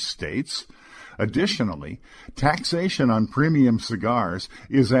 50 states? Additionally, taxation on premium cigars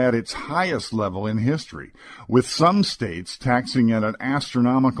is at its highest level in history, with some states taxing at an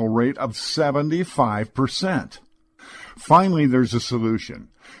astronomical rate of 75%. Finally, there's a solution.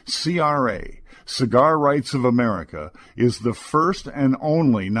 CRA, Cigar Rights of America, is the first and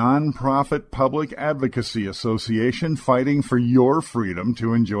only nonprofit public advocacy association fighting for your freedom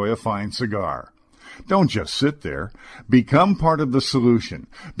to enjoy a fine cigar. Don't just sit there. Become part of the solution.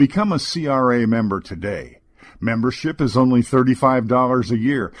 Become a CRA member today. Membership is only $35 a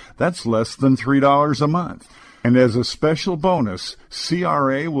year. That's less than $3 a month. And as a special bonus,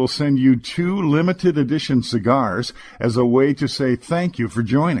 CRA will send you 2 limited edition cigars as a way to say thank you for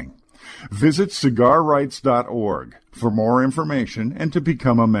joining. Visit cigarrights.org for more information and to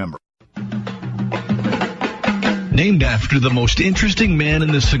become a member. Named after the most interesting man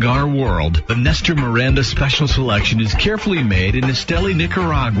in the cigar world, the Nestor Miranda Special Selection is carefully made in Esteli,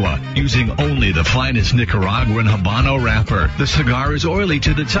 Nicaragua, using only the finest Nicaraguan Habano wrapper. The cigar is oily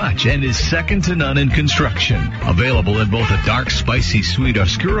to the touch and is second to none in construction. Available in both a dark, spicy, sweet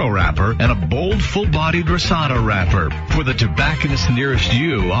Oscuro wrapper and a bold, full-bodied Rosado wrapper. For the tobacconist nearest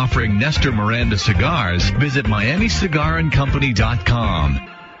you offering Nestor Miranda cigars, visit MiamiCigarAndCompany.com.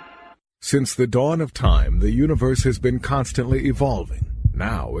 Since the dawn of time, the universe has been constantly evolving.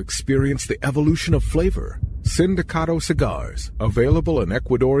 Now experience the evolution of flavor. Sindicato cigars, available in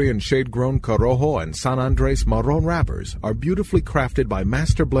Ecuadorian shade-grown Corojo and San Andres Marron wrappers, are beautifully crafted by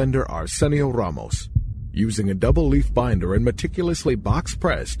master blender Arsenio Ramos. Using a double-leaf binder and meticulously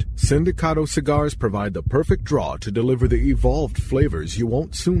box-pressed, Sindicato cigars provide the perfect draw to deliver the evolved flavors you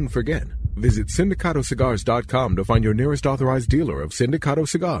won't soon forget. Visit SindicatoCigars.com to find your nearest authorized dealer of Sindicato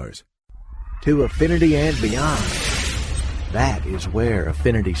cigars. To affinity and beyond. That is where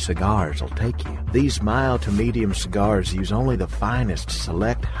Affinity Cigars will take you. These mild to medium cigars use only the finest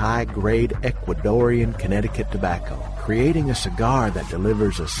select high-grade Ecuadorian Connecticut tobacco, creating a cigar that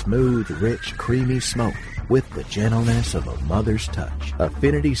delivers a smooth, rich, creamy smoke with the gentleness of a mother's touch.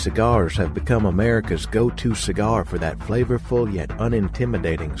 Affinity Cigars have become America's go-to cigar for that flavorful yet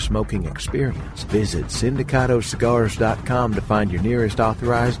unintimidating smoking experience. Visit SindicatoCigars.com to find your nearest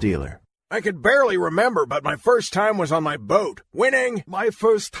authorized dealer. I could barely remember, but my first time was on my boat. Winning! My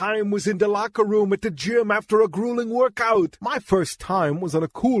first time was in the locker room at the gym after a grueling workout. My first time was on a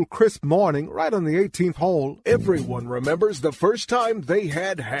cool, crisp morning right on the 18th hole. Everyone remembers the first time they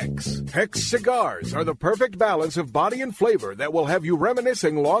had Hex. Hex cigars are the perfect balance of body and flavor that will have you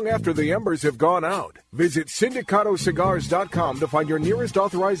reminiscing long after the embers have gone out. Visit SindicatoCigars.com to find your nearest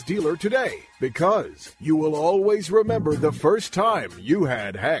authorized dealer today, because you will always remember the first time you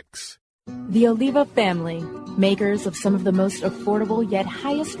had Hex. The Oliva family, makers of some of the most affordable yet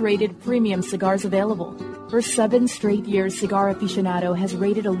highest-rated premium cigars available. For 7 straight years, Cigar Aficionado has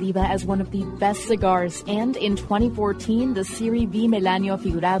rated Oliva as one of the best cigars, and in 2014, the Serie V Melanio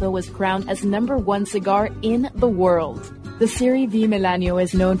Figurado was crowned as #1 cigar in the world. The Serie V Melanio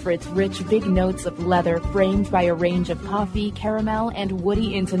is known for its rich, big notes of leather framed by a range of coffee, caramel, and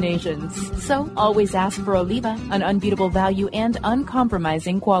woody intonations. So always ask for Oliva, an unbeatable value and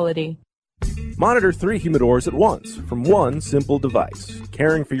uncompromising quality. Monitor 3 humidors at once from one simple device.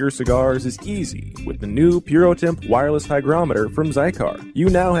 Caring for your cigars is easy with the new PuroTemp wireless hygrometer from Zycar. You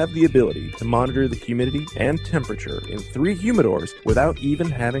now have the ability to monitor the humidity and temperature in 3 humidors without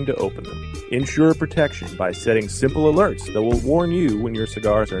even having to open them. Ensure protection by setting simple alerts that will warn you when your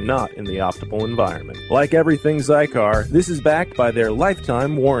cigars are not in the optimal environment. Like everything Zycar, this is backed by their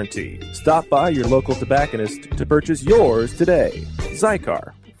lifetime warranty. Stop by your local tobacconist to purchase yours today.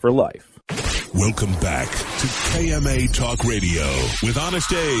 Zycar, for life. Welcome back to KMA Talk Radio with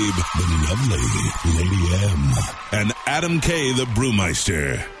Honest Abe, the lovely Lady M, and Adam K, the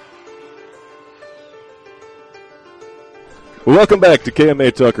Brewmeister. Welcome back to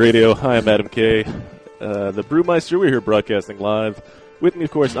KMA Talk Radio. Hi, I'm Adam K, the Brewmeister. We're here broadcasting live. With me,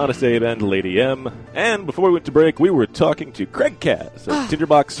 of course, Honest Abe and Lady M. And before we went to break, we were talking to Craig Cass of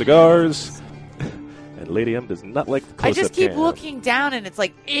Tinderbox Cigars. And Lady M does not like the close-up I just keep cam. looking down, and it's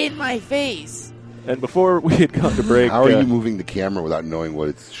like in my face. And before we had gone to break... How are you moving the camera without knowing what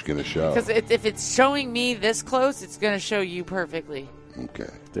it's going to show? Because if it's showing me this close, it's going to show you perfectly. Okay.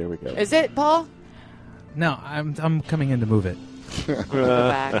 There we go. Is it, Paul? No, I'm coming in to move it.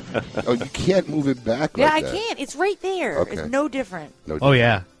 Back. Oh, you can't move it back Yeah, like I that. can't. It's right there. Okay. It's no different. Oh,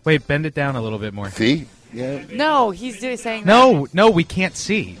 yeah. Wait, bend it down a little bit more. See? Yeah. No, he's saying No, we can't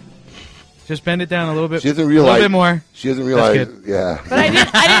see. Just bend it down a little bit. She doesn't realize. A little bit more. She doesn't realize. That's good. Yeah. But I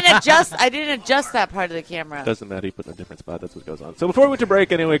didn't adjust that part of the camera. Doesn't matter. You put in a different spot. That's what goes on. So before we went to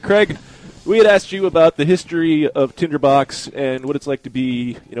break, anyway, Craig, we had asked you about the history of Tinderbox and what it's like to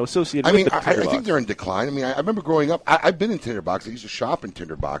be, associated I with mean, the I Tinderbox. think they're in decline. I mean, I remember growing up. I've been in Tinderbox. I used to shop in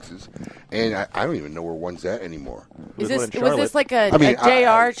Tinderboxes, and I don't even know where one's at anymore. Was this like a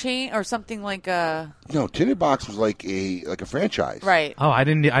JR chain or something like a? No, Tinderbox was like a franchise. Right. Oh, I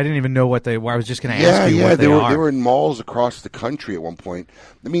didn't even know what they were. I was just going to ask you what they are. They were in malls across the country at one point.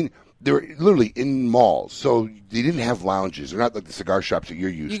 I mean, they were literally in malls, so they didn't have lounges. They're not like the cigar shops that you're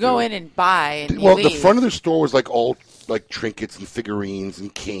used to. You go in and buy. And well, you the leave. front of the store was like all like trinkets and figurines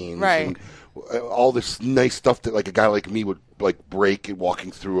and canes, right? And all this nice stuff that like a guy like me would like break and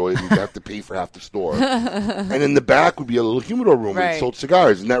walking through it and have to pay for half the store. And in the back would be a little humidor room where it sold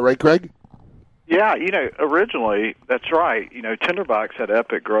cigars. Isn't that right, Craig? Yeah, originally, that's right. Tinderbox had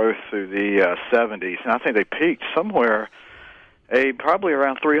epic growth through the 70s, and I think they peaked somewhere Probably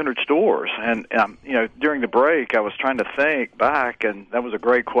around 300 stores. And, during the break, I was trying to think back, and that was a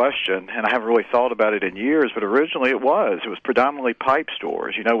great question, and I haven't really thought about it in years, but originally it was predominantly pipe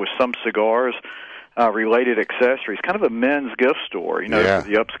stores, with some cigars, related accessories, kind of a men's gift store, for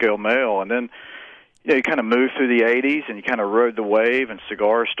the upscale male. And then, you kind of moved through the 80s, and you kind of rode the wave, and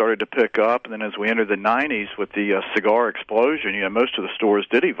cigars started to pick up. And then as we entered the 90s with the cigar explosion, most of the stores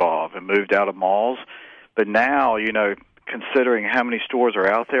did evolve and moved out of malls. But now, considering how many stores are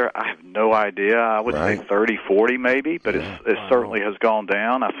out there, I have no idea. I would say 30, 40 maybe, but it certainly has gone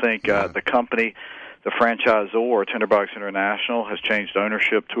down. I think the company, the franchisor, Tinderbox International, has changed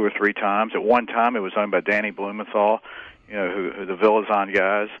ownership 2 or 3 times. At one time, it was owned by Danny Blumenthal, who the Villazon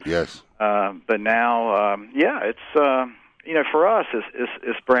guys. Yes. But now, it's for us,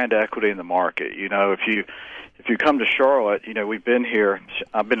 it's brand equity in the market. If you come to Charlotte, we've been here.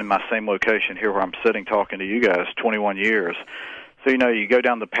 I've been in my same location here where I'm sitting talking to you guys 21 years. So, you go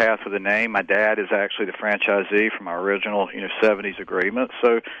down the path with a name. My dad is actually the franchisee from our original, 70s agreement.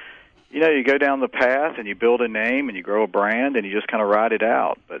 So, you go down the path and you build a name and you grow a brand and you just kind of ride it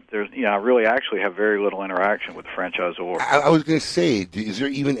out. But there's, I really actually have very little interaction with the franchisor. I was going to say, is there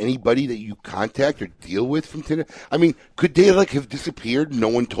even anybody that you contact or deal with from Tinder? I mean, could they have disappeared and no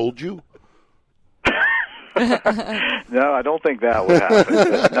one told you? No, I don't think that would happen.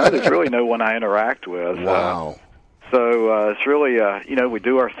 No, there's really no one I interact with. Wow. So it's really, we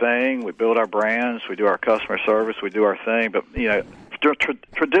do our thing, we build our brands, we do our customer service, we do our thing. But,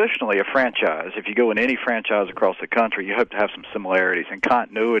 traditionally a franchise, if you go in any franchise across the country, you hope to have some similarities and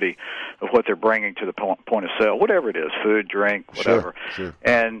continuity of what they're bringing to the point of sale, whatever it is, food, drink, whatever. Sure.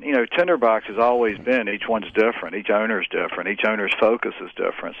 And, Tinderbox has always been, each one's different, each owner's different, each owner's focus is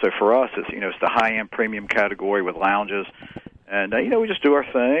different. So for us, it's, it's the high-end premium category with lounges. And, we just do our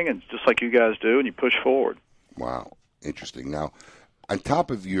thing, and just like you guys do, and you push forward. Wow. Interesting. Now, on top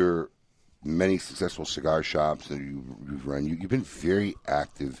of your many successful cigar shops that you've run, you've been very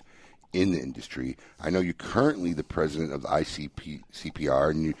active in the industry. I know you're currently the president of the ICPR,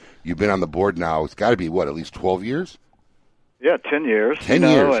 and you've been on the board now. It's got to be, at least 12 years? Yeah, 10 years. 10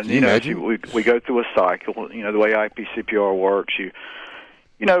 years. And, Can you imagine? We go through a cycle. The way IPCPR works, you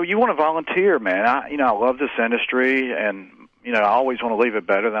want to volunteer, man. I love this industry, and I always want to leave it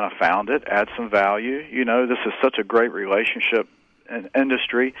better than I found it, add some value. This is such a great relationship and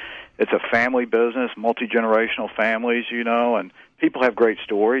industry. It's a family business, multi-generational families, and people have great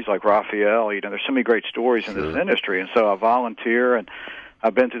stories like Raphael. There's so many great stories in this industry. And so I volunteer, and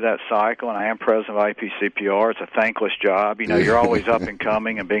I've been through that cycle, and I am president of IPCPR. It's a thankless job. You're always up and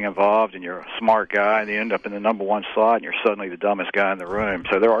coming and being involved, and you're a smart guy, and you end up in the number 1 slot, and you're suddenly the dumbest guy in the room.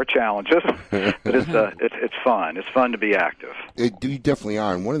 So there are challenges, but it's fun. It's fun to be active. You definitely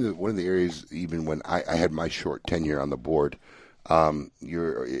are. And one of the areas, even when I had my short tenure on the board,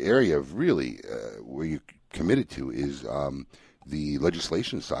 your area of really where you're committed to is the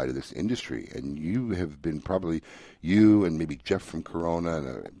legislation side of this industry, and you have been probably, you and maybe Jeff from Corona and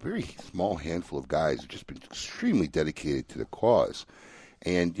a very small handful of guys have just been extremely dedicated to the cause.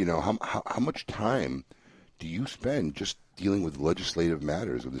 And how much time do you spend just dealing with legislative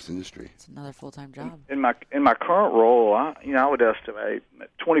matters of this industry? It's another full-time job. In my current role, I would estimate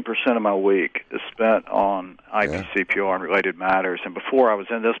 20% of my week is spent on IPCPR and related matters. And before I was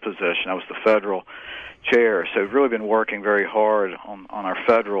in this position, I was the federal chair, so I've really been working very hard on our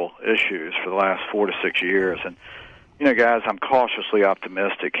federal issues for the last 4 to 6 years. And guys, I'm cautiously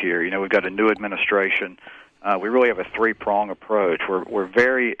optimistic here. We've got a new administration. We really have a 3-prong approach. We're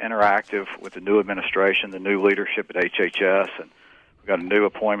very interactive with the new administration, the new leadership at HHS, and we've got a new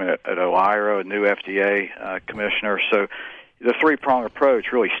appointment at OIRA, a new FDA commissioner. So the 3-prong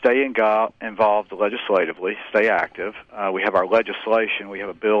approach, really stay involved legislatively, stay active. We have our legislation. We have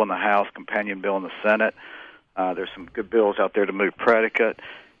a bill in the House, companion bill in the Senate. There's some good bills out there to move predicate.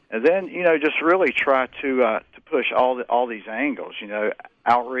 And then, just really try to push all these angles,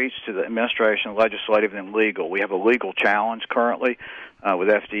 outreach to the administration, legislative, and legal. We have a legal challenge currently with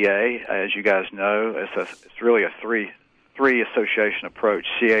FDA. As you guys know, it's really a three association approach: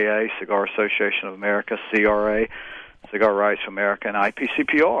 CAA, Cigar Association of America; CRA, Cigar Rights of America; and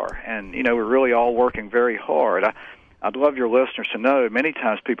IPCPR. And we're really all working very hard. I'd love your listeners to know. Many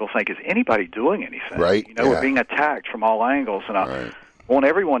times people think, "Is anybody doing anything?" Right? We're being attacked from all angles, and I want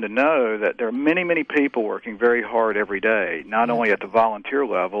everyone to know that there are many, many people working very hard every day, not only at the volunteer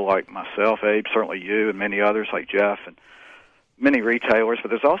level, like myself, Abe, certainly you, and many others like Jeff, and many retailers, but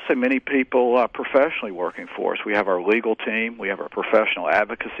there's also many people professionally working for us. We have our legal team, we have our professional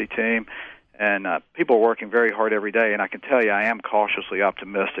advocacy team, And people are working very hard every day, and I can tell you I am cautiously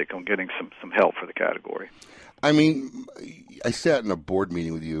optimistic on getting some help for the category. I mean, I sat in a board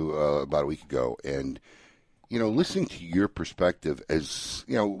meeting with you about a week ago, and listening to your perspective, as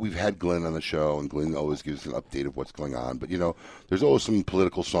we've had Glenn on the show, and Glenn always gives an update of what's going on. But there's always some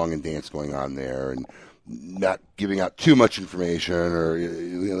political song and dance going on there, and not giving out too much information or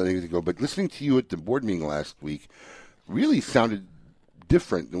letting it go. But listening to you at the board meeting last week really sounded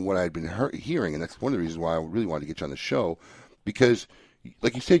different than what I had been hearing, and that's one of the reasons why I really wanted to get you on the show, because,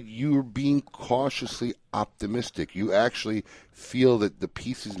 like you said, you're being cautiously optimistic. You actually feel that the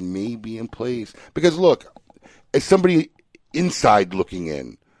pieces may be in place. Because, look, as somebody inside looking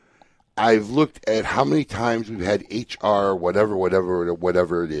in, I've looked at how many times we've had HR,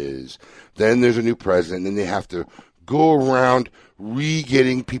 whatever it is. Then there's a new president, and then they have to go around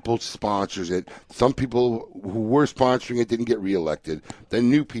re-getting people's sponsors. Some people who were sponsoring it didn't get reelected. Then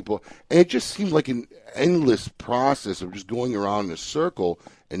new people. And it just seemed like an endless process of just going around in a circle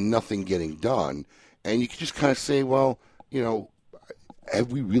and nothing getting done. And you could just kind of say, well,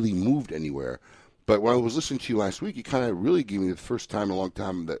 have we really moved anywhere? But when I was listening to you last week, you kind of really gave me the first time in a long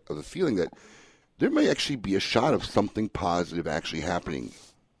time of the feeling that there may actually be a shot of something positive actually happening.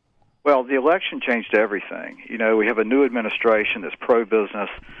 Well, the election changed everything. We have a new administration that's pro-business.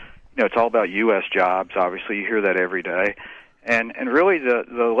 It's all about U.S. jobs. Obviously, you hear that every day. And really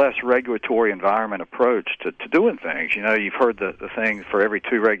the less regulatory environment approach to doing things. You've heard the thing for every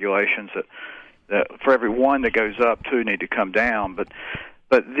 2 regulations that for every 1 that goes up, 2 need to come down. But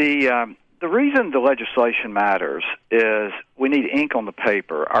the reason the legislation matters is we need ink on the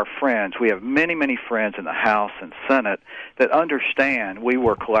paper. Our friends, we have many, many friends in the House and Senate that understand we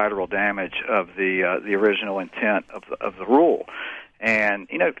were collateral damage of the original intent of the rule. And,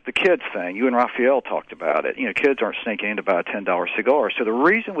 the kids thing, you and Raphael talked about it. Kids aren't sneaking in to buy a $10 cigar. So the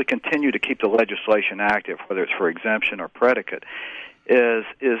reason we continue to keep the legislation active, whether it's for exemption or predicate, is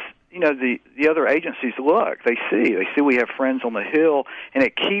the other agencies look. They see we have friends on the Hill, and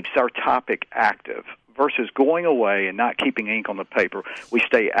it keeps our topic active versus going away and not keeping ink on the paper. We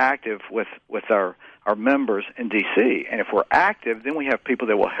stay active with our members in D.C., and if we're active, then we have people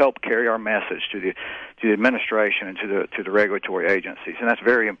that will help carry our message to the administration and to the regulatory agencies, and that's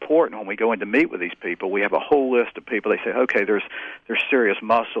very important. When we go in to meet with these people, we have a whole list of people. They say, okay, there's serious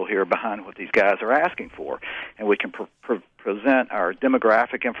muscle here behind what these guys are asking for, and we can present our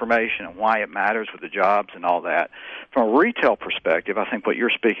demographic information and why it matters with the jobs and all that. From a retail perspective, I think what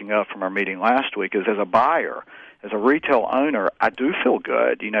you're speaking of from our meeting last week is, as a buyer, as a retail owner, I do feel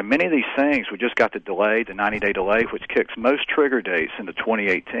good. Many of these things, we just got the 90-day delay, which kicks most trigger dates into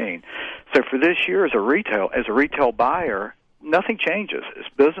 2018. So for this year, as a retail buyer, nothing changes. It's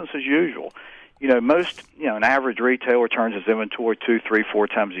business as usual. An average retailer turns his inventory 2, 3, 4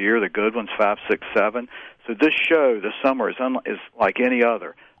 times a year. The good ones 5, 6, 7. So this show this summer is like any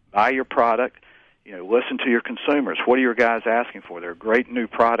other. Buy your product. Listen to your consumers. What are your guys asking for? There are great new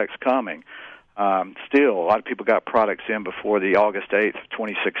products coming. Still, a lot of people got products in before the August 8th of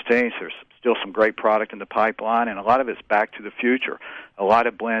 2016, so there's still some great product in the pipeline, and a lot of it's back to the future. A lot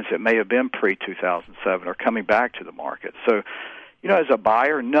of blends that may have been pre-2007 are coming back to the market. So, as a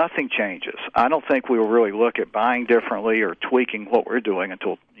buyer, nothing changes. I don't think we will really look at buying differently or tweaking what we're doing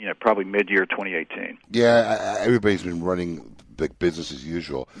until, probably mid-year 2018. Yeah, everybody's been running the business as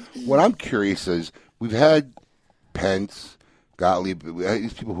usual. What I'm curious is, we've had Pence, Gottlieb,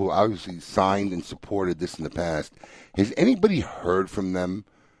 these people who obviously signed and supported this in the past. Has anybody heard from them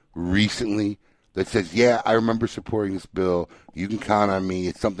recently that says, yeah, I remember supporting this bill, you can count on me,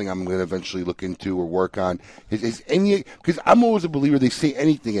 it's something I'm going to eventually look into or work on? Is any, because I'm always a believer they say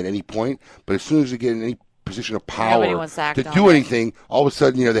anything at any point, but as soon as they get in any position of power to do anything, all of a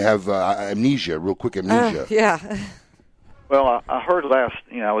sudden, they have amnesia, real quick amnesia. Yeah. Well, I heard I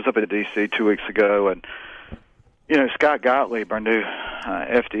was up at D.C. 2 weeks ago, and Scott Gottlieb, our new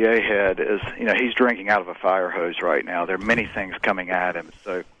FDA head, he's drinking out of a fire hose right now. There are many things coming at him.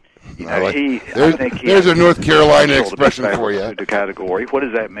 So, I think there's a North Carolina expression for you. The category. What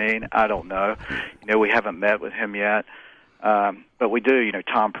does that mean? I don't know. We haven't met with him yet, but we do.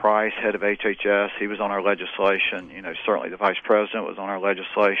 Tom Price, head of HHS, he was on our legislation. Certainly the vice president was on our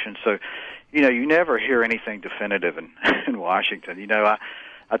legislation. So, you never hear anything definitive in Washington.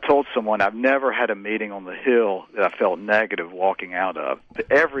 I told someone I've never had a meeting on the Hill that I felt negative walking out of.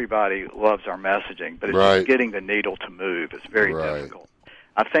 Everybody loves our messaging, but it's just getting the needle to move. It's very difficult.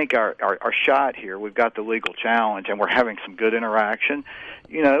 I think our shot here, we've got the legal challenge, and we're having some good interaction.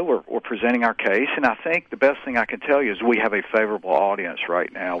 We're presenting our case, and I think the best thing I can tell you is we have a favorable audience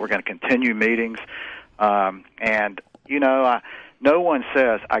right now. We're going to continue meetings, and no one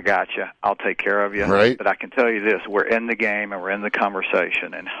says, I got you, I'll take care of you. Right. But I can tell you this, we're in the game and we're in the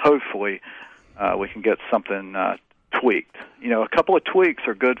conversation, and hopefully we can get something tweaked. A couple of tweaks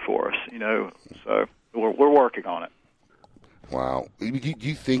are good for us, so we're working on it. Wow. Do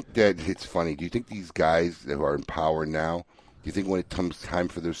you think that it's funny? Do you think these guys that are in power now, do you think when it comes time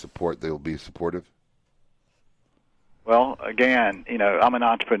for their support, they'll be supportive? Well, again, I'm an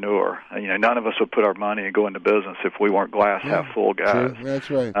entrepreneur. None of us would put our money and go into business if we weren't glass half full guys. True. That's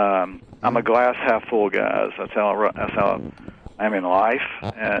right. I'm a glass half full guys. That's how I'm in life.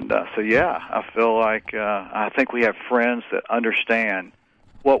 And I feel like I think we have friends that understand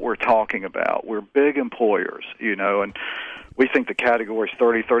what we're talking about. We're big employers, and we think the category is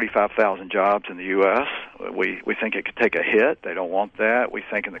 35,000 jobs in the U.S. We think it could take a hit. They don't want that. We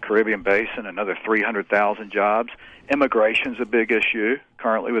think in the Caribbean Basin, another 300,000 jobs. Immigration's a big issue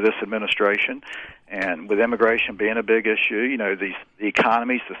currently with this administration. And with immigration being a big issue, the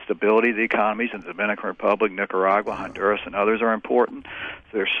economies, the stability of the economies in the Dominican Republic, Nicaragua, Honduras, and others are important.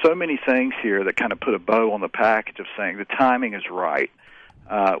 So there's so many things here that kind of put a bow on the package of saying the timing is right.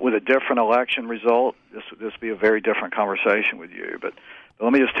 With a different election result, this would be a very different conversation with you. But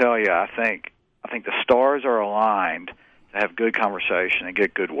let me just tell you, I think the stars are aligned to have good conversation and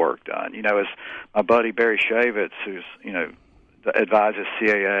get good work done. As my buddy Barry Shavitz, who's advises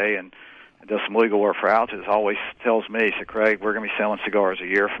CAA and does some legal work for Altitude, always tells me, he said, Craig, we're going to be selling cigars a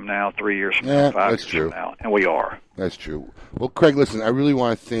year from now, 3 years from now, 5 years from now, and we are. That's true. Well, Craig, listen, I really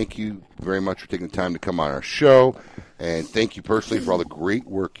want to thank you very much for taking the time to come on our show, and thank you personally for all the great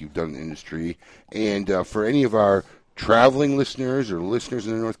work you've done in the industry. And for any of our traveling listeners or listeners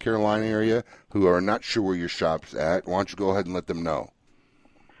in the North Carolina area who are not sure where your shop's at, why don't you go ahead and let them know?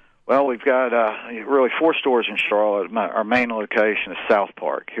 Well, we've got really 4 stores in Charlotte. Our main location is South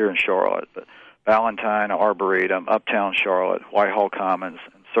Park here in Charlotte, but Valentine, Arboretum, Uptown Charlotte, Whitehall Commons,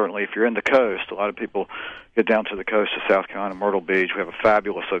 and certainly if you're in the coast, a lot of people get down to the coast of South Carolina, Myrtle Beach. We have a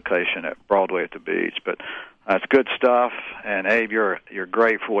fabulous location at Broadway at the beach, but it's good stuff. And Abe, you're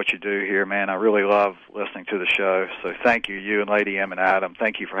great for what you do here, man. I really love listening to the show. So thank you, you and Lady M and Adam.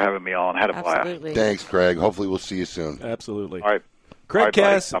 Thank you for having me on. Had a blast. Thanks, Craig. Hopefully we'll see you soon. Absolutely. All right. Craig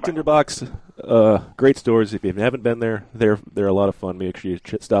Cass, Tinderbox, great stores. If you haven't been there, they're a lot of fun. Make sure you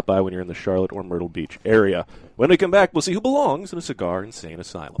stop by when you're in the Charlotte or Myrtle Beach area. When we come back, we'll see who belongs in a cigar insane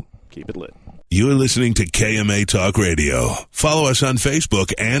asylum. Keep it lit. You're listening to KMA Talk Radio. Follow us on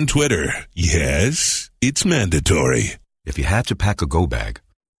Facebook and Twitter. Yes, it's mandatory. If you had to pack a go bag,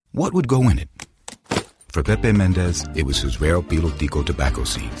 what would go in it? For Pepe Mendez, it was his rare Pilotico tobacco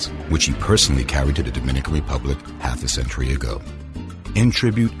seeds, which he personally carried to the Dominican Republic half a century ago. In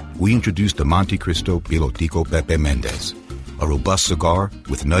tribute, we introduced the Monte Cristo Pilotico Pepe Mendez, a robust cigar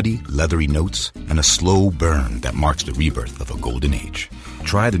with nutty, leathery notes and a slow burn that marks the rebirth of a golden age.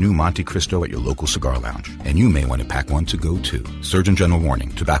 Try the new Monte Cristo at your local cigar lounge, and you may want to pack one to go too. Surgeon General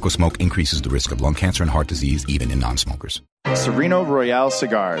warning, tobacco smoke increases the risk of lung cancer and heart disease even in non-smokers. Sereno Royale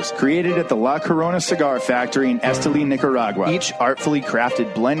cigars, created at the La Corona Cigar Factory in Esteli, Nicaragua. Each artfully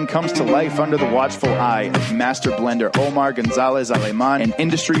crafted blend comes to life under the watchful eye of master blender Omar Gonzalez Aleman and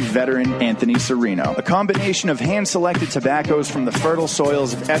industry veteran Anthony Sereno. A combination of hand-selected tobaccos from the fertile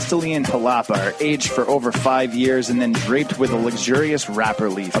soils of Esteli and Jalapa are aged for over 5 years and then draped with a luxurious wrapper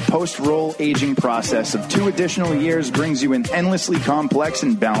leaf. A post-roll aging process of 2 additional years brings you an endlessly complex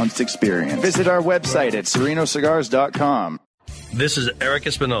and balanced experience. Visit our website at serenocigars.com. This is Eric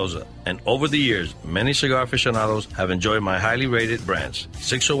Espinoza, and over the years, many cigar aficionados have enjoyed my highly rated brands.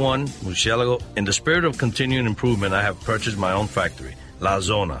 601, Murcielago. In the spirit of continuing improvement, I have purchased my own factory, La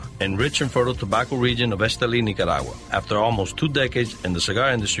Zona, in rich and fertile tobacco region of Esteli, Nicaragua. After almost 2 decades in the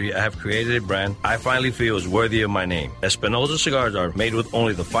cigar industry, I have created a brand I finally feel is worthy of my name. Espinoza cigars are made with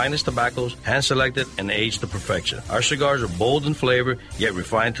only the finest tobaccos, hand-selected and aged to perfection. Our cigars are bold in flavor, yet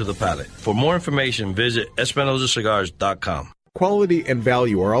refined to the palate. For more information, visit EspinozaCigars.com. Quality and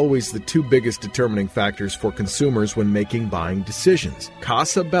value are always the 2 biggest determining factors for consumers when making buying decisions.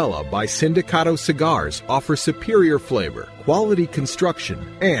 Casa Bella by Sindicato Cigars offers superior flavor, quality construction,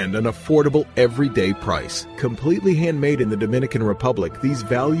 and an affordable everyday price. Completely handmade in the Dominican Republic, these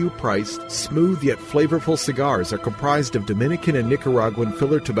value-priced, smooth yet flavorful cigars are comprised of Dominican and Nicaraguan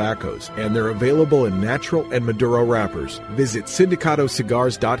filler tobaccos, and they're available in natural and Maduro wrappers. Visit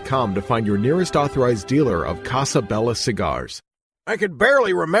SindicatoCigars.com to find your nearest authorized dealer of Casa Bella cigars. I could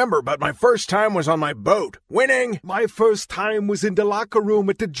barely remember, but my first time was on my boat. Winning! My first time was in the locker room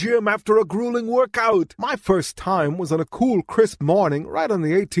at the gym after a grueling workout. My first time was on a cool, crisp morning right on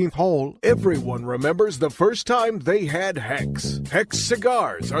the 18th hole. Everyone remembers the first time they had Hex. Hex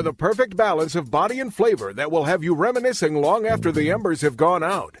cigars are the perfect balance of body and flavor that will have you reminiscing long after the embers have gone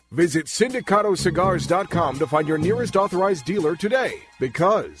out. Visit syndicatocigars.com to find your nearest authorized dealer today,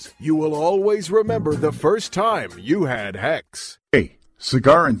 because you will always remember the first time you had Hex. Hey,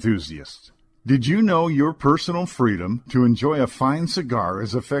 cigar enthusiasts. Did you know your personal freedom to enjoy a fine cigar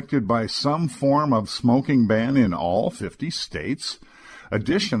is affected by some form of smoking ban in all 50 states?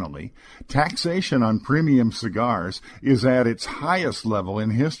 Additionally, taxation on premium cigars is at its highest level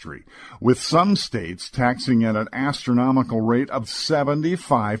in history, with some states taxing at an astronomical rate of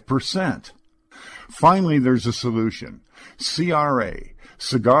 75%. Finally, there's a solution. CRA,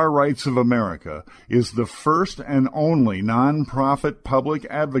 Cigar Rights of America, is the first and only nonprofit public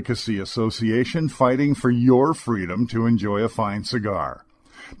advocacy association fighting for your freedom to enjoy a fine cigar.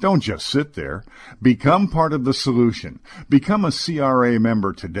 Don't just sit there. Become part of the solution. Become a CRA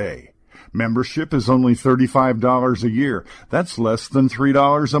member today. Membership is only $35 a year. That's less than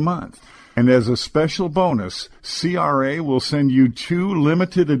 $3 a month. And as a special bonus, CRA will send you 2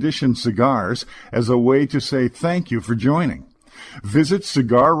 limited edition cigars as a way to say thank you for joining. Visit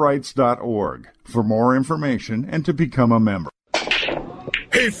cigarrights.org for more information and to become a member.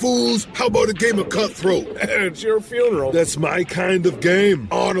 Hey, fools, how about a game of Cutthroat? It's your funeral. That's my kind of game.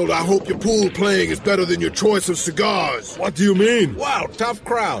 Arnold, I hope your pool playing is better than your choice of cigars. What do you mean? Wow, tough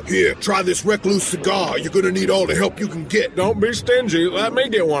crowd. Here, try this Recluse cigar. You're going to need all the help you can get. Don't be stingy. Let me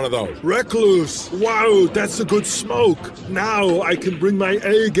get one of those. Recluse. Wow, that's a good smoke. Now I can bring my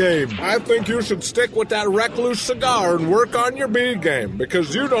A game. I think you should stick with that Recluse cigar and work on your B game,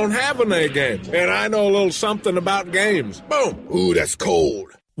 because you don't have an A game. And I know a little something about games. Boom. Ooh, that's cold.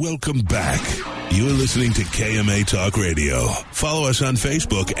 Welcome back. You're listening to KMA Talk Radio. Follow us on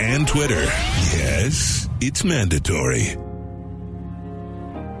Facebook and Twitter. Yes, it's mandatory.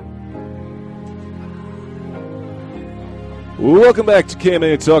 Welcome back to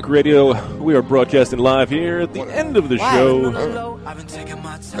KMA Talk Radio. We are broadcasting live here at the end of the show.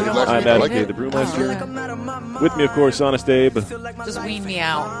 I'm Adam K, the Brewmeister. With me, of course, Honest Abe. Just wean me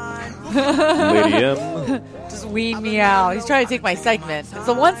out. Lady M. Just wean me out. He's trying to take my segment. It's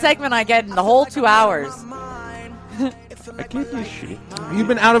the one segment I get in the whole 2 hours. I gave you a shit. You've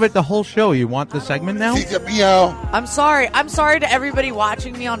been out of it the whole show. You want the segment now? I'm sorry. I'm sorry to everybody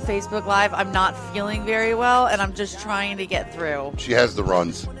watching me on Facebook Live. I'm not feeling very well, and I'm just trying to get through. She has the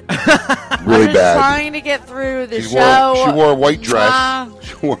runs. Really I'm bad. Trying to get through the show. She wore a white dress.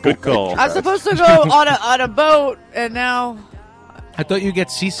 Good call. I was supposed to go on a boat, and now... I thought you'd get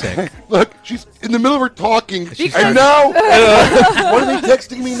seasick. Look, she's in the middle of her talking. Because- And now, what are they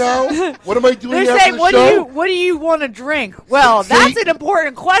texting me now? What am I doing They're after saying, the show? what do you want to drink? Well, Say- that's an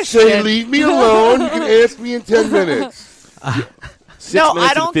important question. Say, leave me alone. You can ask me in 10 minutes. No, 6 minutes I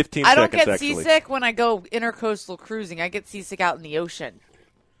and don't. 15 I don't seconds, get actually. seasick when I go intercoastal cruising. I get seasick out in the ocean.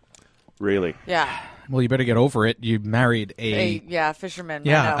 Really? Yeah. Well, you better get over it. You married a fisherman.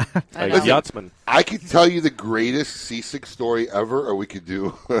 Yeah. I know. Yachtsman. I could tell you the greatest seasick story ever, or we could do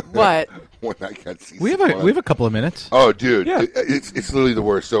what? When I got seasick. We have a couple of minutes. Oh, dude, Yeah. it's literally the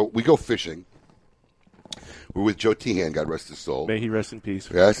worst. So we go fishing. We're with Joe Tehan, God rest his soul. May he rest in peace.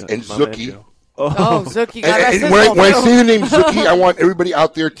 Yes, and My man Zuki. Joe. Oh, Zuki, God rest And his when soul, I too. say the name Zuki, I want everybody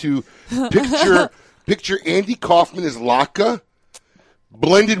out there to picture Andy Kaufman as Laka,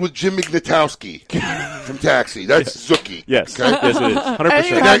 blended with Jim Ignatowski from Taxi. That's Zuki. Yes. Okay? Yes, it is. 100%. I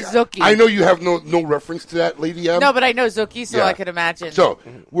think that's Zuki. I know you have no reference to that, Lady M. No, but I know Zuki, so Yeah. I could imagine. So,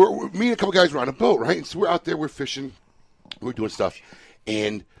 me and a couple guys were on a boat, right? And so we're out there, we're fishing, we're doing stuff,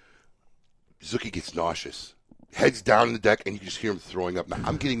 and Zuki gets nauseous. Heads down on the deck, and you just hear him throwing up. Now,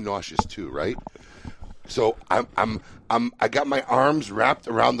 I'm getting nauseous too, right? So I got my arms wrapped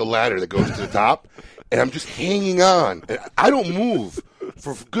around the ladder that goes to the top, and I'm just hanging on. And I don't move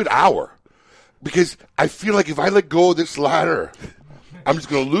for a good hour because I feel like if I let go of this ladder, I'm just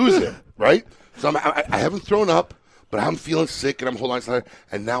going to lose it, right? So I haven't thrown up, but I'm feeling sick, and I'm holding on to the ladder,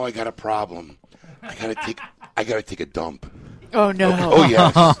 and now I got a problem. I gotta take a dump. Oh no! Oh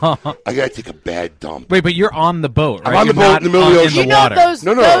yes, I gotta take a bad dump. Wait, but you're on the boat, right? I'm on the You're boat not in the middle of the in ocean.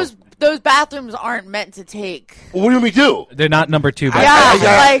 You know No. those bathrooms aren't meant to take. Well, what do we do? They're not number 2.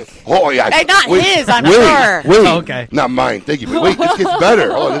 Oh yeah. Hey, not his, I'm wait, sure. Wait, Oh, okay. Not mine. Thank you. But wait, this gets better.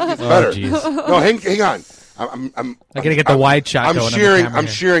 Oh, this gets better. jeez. No, hang on. I'm I gotta get the wide shot I'm going on the sharing. camera I'm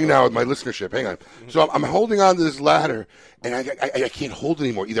here. sharing now with my listenership. Hang on. So I'm holding on to this ladder, and I can't hold it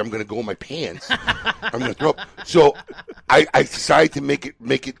anymore. Either I'm going to go in my pants, or I'm going to throw up. So I decided to make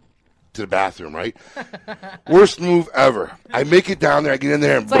it to the bathroom, right? Worst move ever. I make it down there. I get in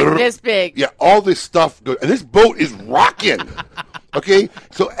there. And it's like this big. Yeah, all this stuff goes. And this boat is rocking. Okay?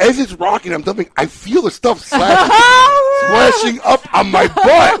 So as it's rocking, I'm dumping. I feel the stuff splashing up on my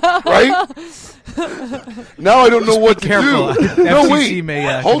butt, right? Now I don't know what to do. No, wait.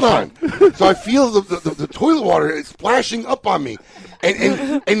 Hold on. So I feel the toilet water is splashing up on me.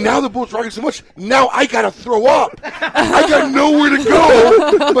 And now the boat's rocking so much, now I got to throw up. I got nowhere to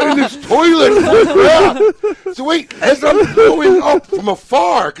go but in this toilet. So wait, as I'm throwing up from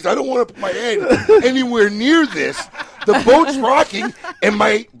afar, because I don't want to put my head anywhere near this, the boat's rocking, and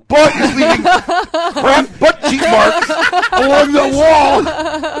my butt is leaving crap butt cheek marks along the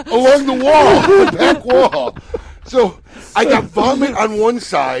back wall. So I got vomit on one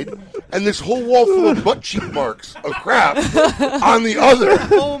side and this whole wall full of butt cheek marks of crap on the other.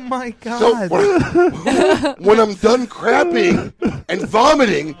 Oh, my God. So when I'm done crapping and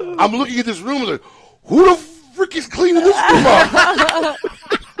vomiting, I'm looking at this room like, who the frick is cleaning this room up?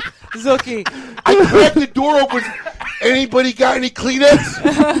 Zookie. I cracked the door open. Anybody got any Kleenex?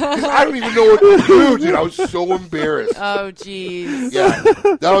 'Cause I don't even know what to do, dude. I was so embarrassed. Oh, jeez. Yeah,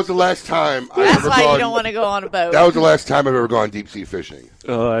 that was the last time That's why you don't want to go on a boat. That was the last time I've ever gone deep sea fishing.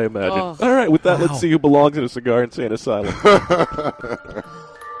 Oh, I imagine. Oh. All right, with that, let's see who belongs in a Cigar Insane Asylum.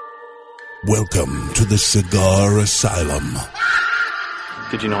 Welcome to the Cigar Asylum,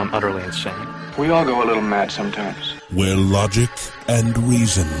 Did you know I'm utterly insane? We all go a little mad sometimes. where logic and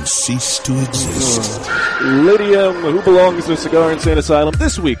reason cease to exist. Lydia, who belongs to Cigar Insane Asylum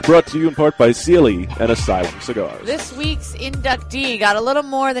this week, brought to you in part by Sealy and Asylum Cigars. This week's inductee got a little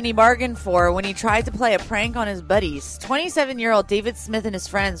more than he bargained for when he tried to play a prank on his buddies. 27-year-old David Smith and his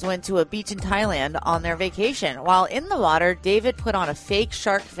friends went to a beach in Thailand on their vacation. While in the water, David put on a fake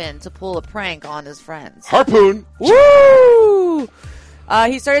shark fin to pull a prank on his friends. Harpoon! Woo!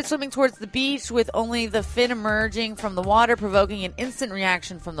 He started swimming towards the beach with only the fin emerging from the water, provoking an instant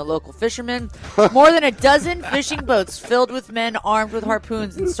reaction from the local fishermen. More than a dozen fishing boats filled with men armed with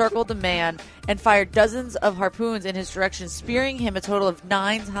harpoons encircled the man and fired dozens of harpoons in his direction, spearing him a total of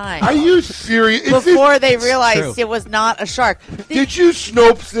 9 times. Are you serious? Before they realized it was not a shark. Did you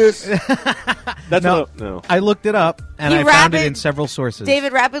Snopes this? That's no. I looked it up, and I found it in several sources.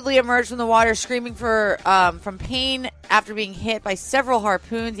 David rapidly emerged from the water, screaming from pain after being hit by several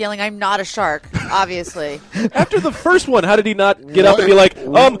harpoons, yelling, "I'm not a shark," obviously. After the first one, how did he not get up and be like,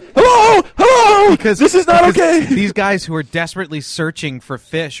 hello, because this is not okay? These guys who are desperately searching for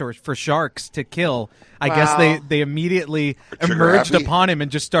fish or for sharks to kill, I guess they immediately emerged upon him and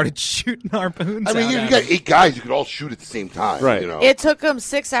just started shooting harpoons. I mean, you got 8 guys. You could all shoot at the same time. Right. You know? It took him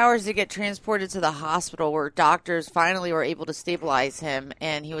 6 hours to get transported to the hospital, where doctors finally were able to stabilize him,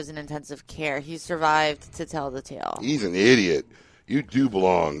 and he was in intensive care. He survived to tell the tale. He's an idiot. You do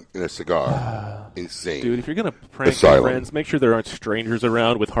belong in a cigar. Insane. Dude, if you're going to prank your friends, make sure there aren't strangers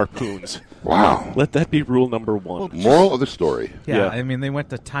around with harpoons. Wow. Let that be rule number 1. Moral of the story. Yeah, I mean, they went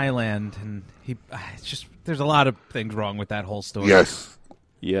to Thailand, and it's just there's a lot of things wrong with that whole story. Yes.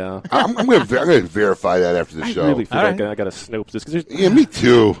 Yeah. I'm going to verify that after the show. I really feel like I got to Snopes this. Yeah, me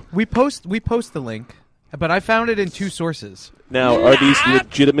too. We post the link, but I found it in 2 sources. Now, are these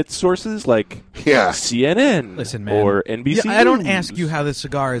legitimate sources like CNN Listen, man, or NBC? I don't ask you how the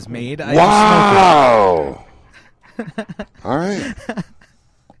cigar is made. Wow. All right.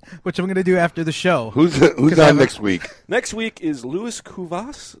 Which I'm going to do after the show. Who's on next week? Next week is Luis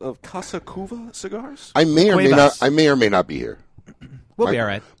Cuvas of Casa Cuva Cigars. I may or may not be here. We'll be all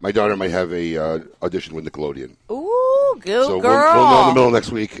right. My daughter might have a audition with Nickelodeon. Ooh, go so girl! We'll know in the middle of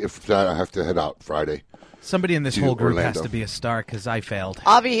next week if I have to head out Friday. Somebody in this whole group Orlando. has to be a star because I failed.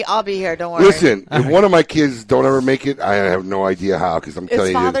 I'll be here. Don't worry. Listen, if one of my kids don't ever make it, I have no idea how. Because I'm telling It's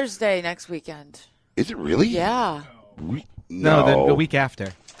you, Father's Day next weekend. Is it really? Yeah. No, the week after.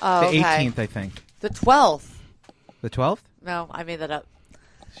 Oh, the okay. 18th, I think. The 12th. The 12th? No, I made that up.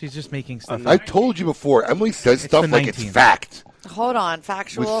 She's just making stuff. I told you before. Emily says stuff like it's fact. Hold on,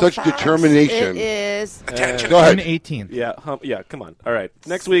 factual. With such facts. determination. It is. Go ahead. June 18th. Yeah, come on. All right.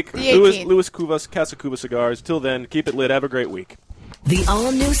 Next week, The 18th. Luis Cuvas, Casa Cuva Cigars. Till then, keep it lit. Have a great week. The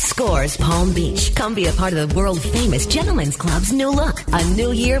all-new Scores Palm Beach. Come be a part of the world-famous Gentlemen's Club's new look. A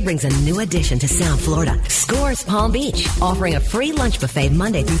new year brings a new addition to South Florida. Scores Palm Beach, offering a free lunch buffet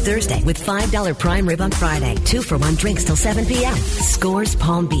Monday through Thursday with $5 prime rib on Friday. 2-for-1 drinks till 7 p.m. Scores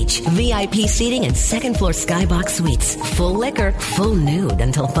Palm Beach. VIP seating and second-floor skybox suites. Full liquor, full nude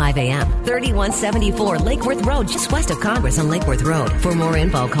until 5 a.m. 3174 Lake Worth Road, just west of Congress on Lake Worth Road. For more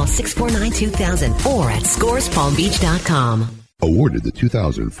info, call 649-2000 or at scorespalmbeach.com. Awarded the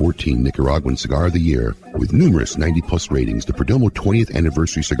 2014 Nicaraguan Cigar of the Year with numerous 90-plus ratings, the Perdomo 20th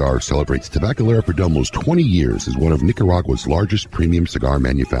Anniversary Cigar celebrates Tabacalera Perdomo's 20 years as one of Nicaragua's largest premium cigar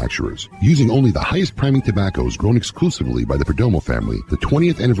manufacturers. Using only the highest priming tobaccos grown exclusively by the Perdomo family, the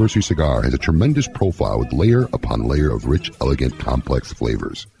 20th Anniversary Cigar has a tremendous profile with layer upon layer of rich, elegant, complex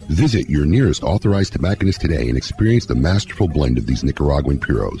flavors. Visit your nearest authorized tobacconist today and experience the masterful blend of these Nicaraguan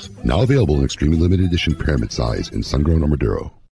puros. Now available in extremely limited edition pyramid size in sun-grown or Maduro.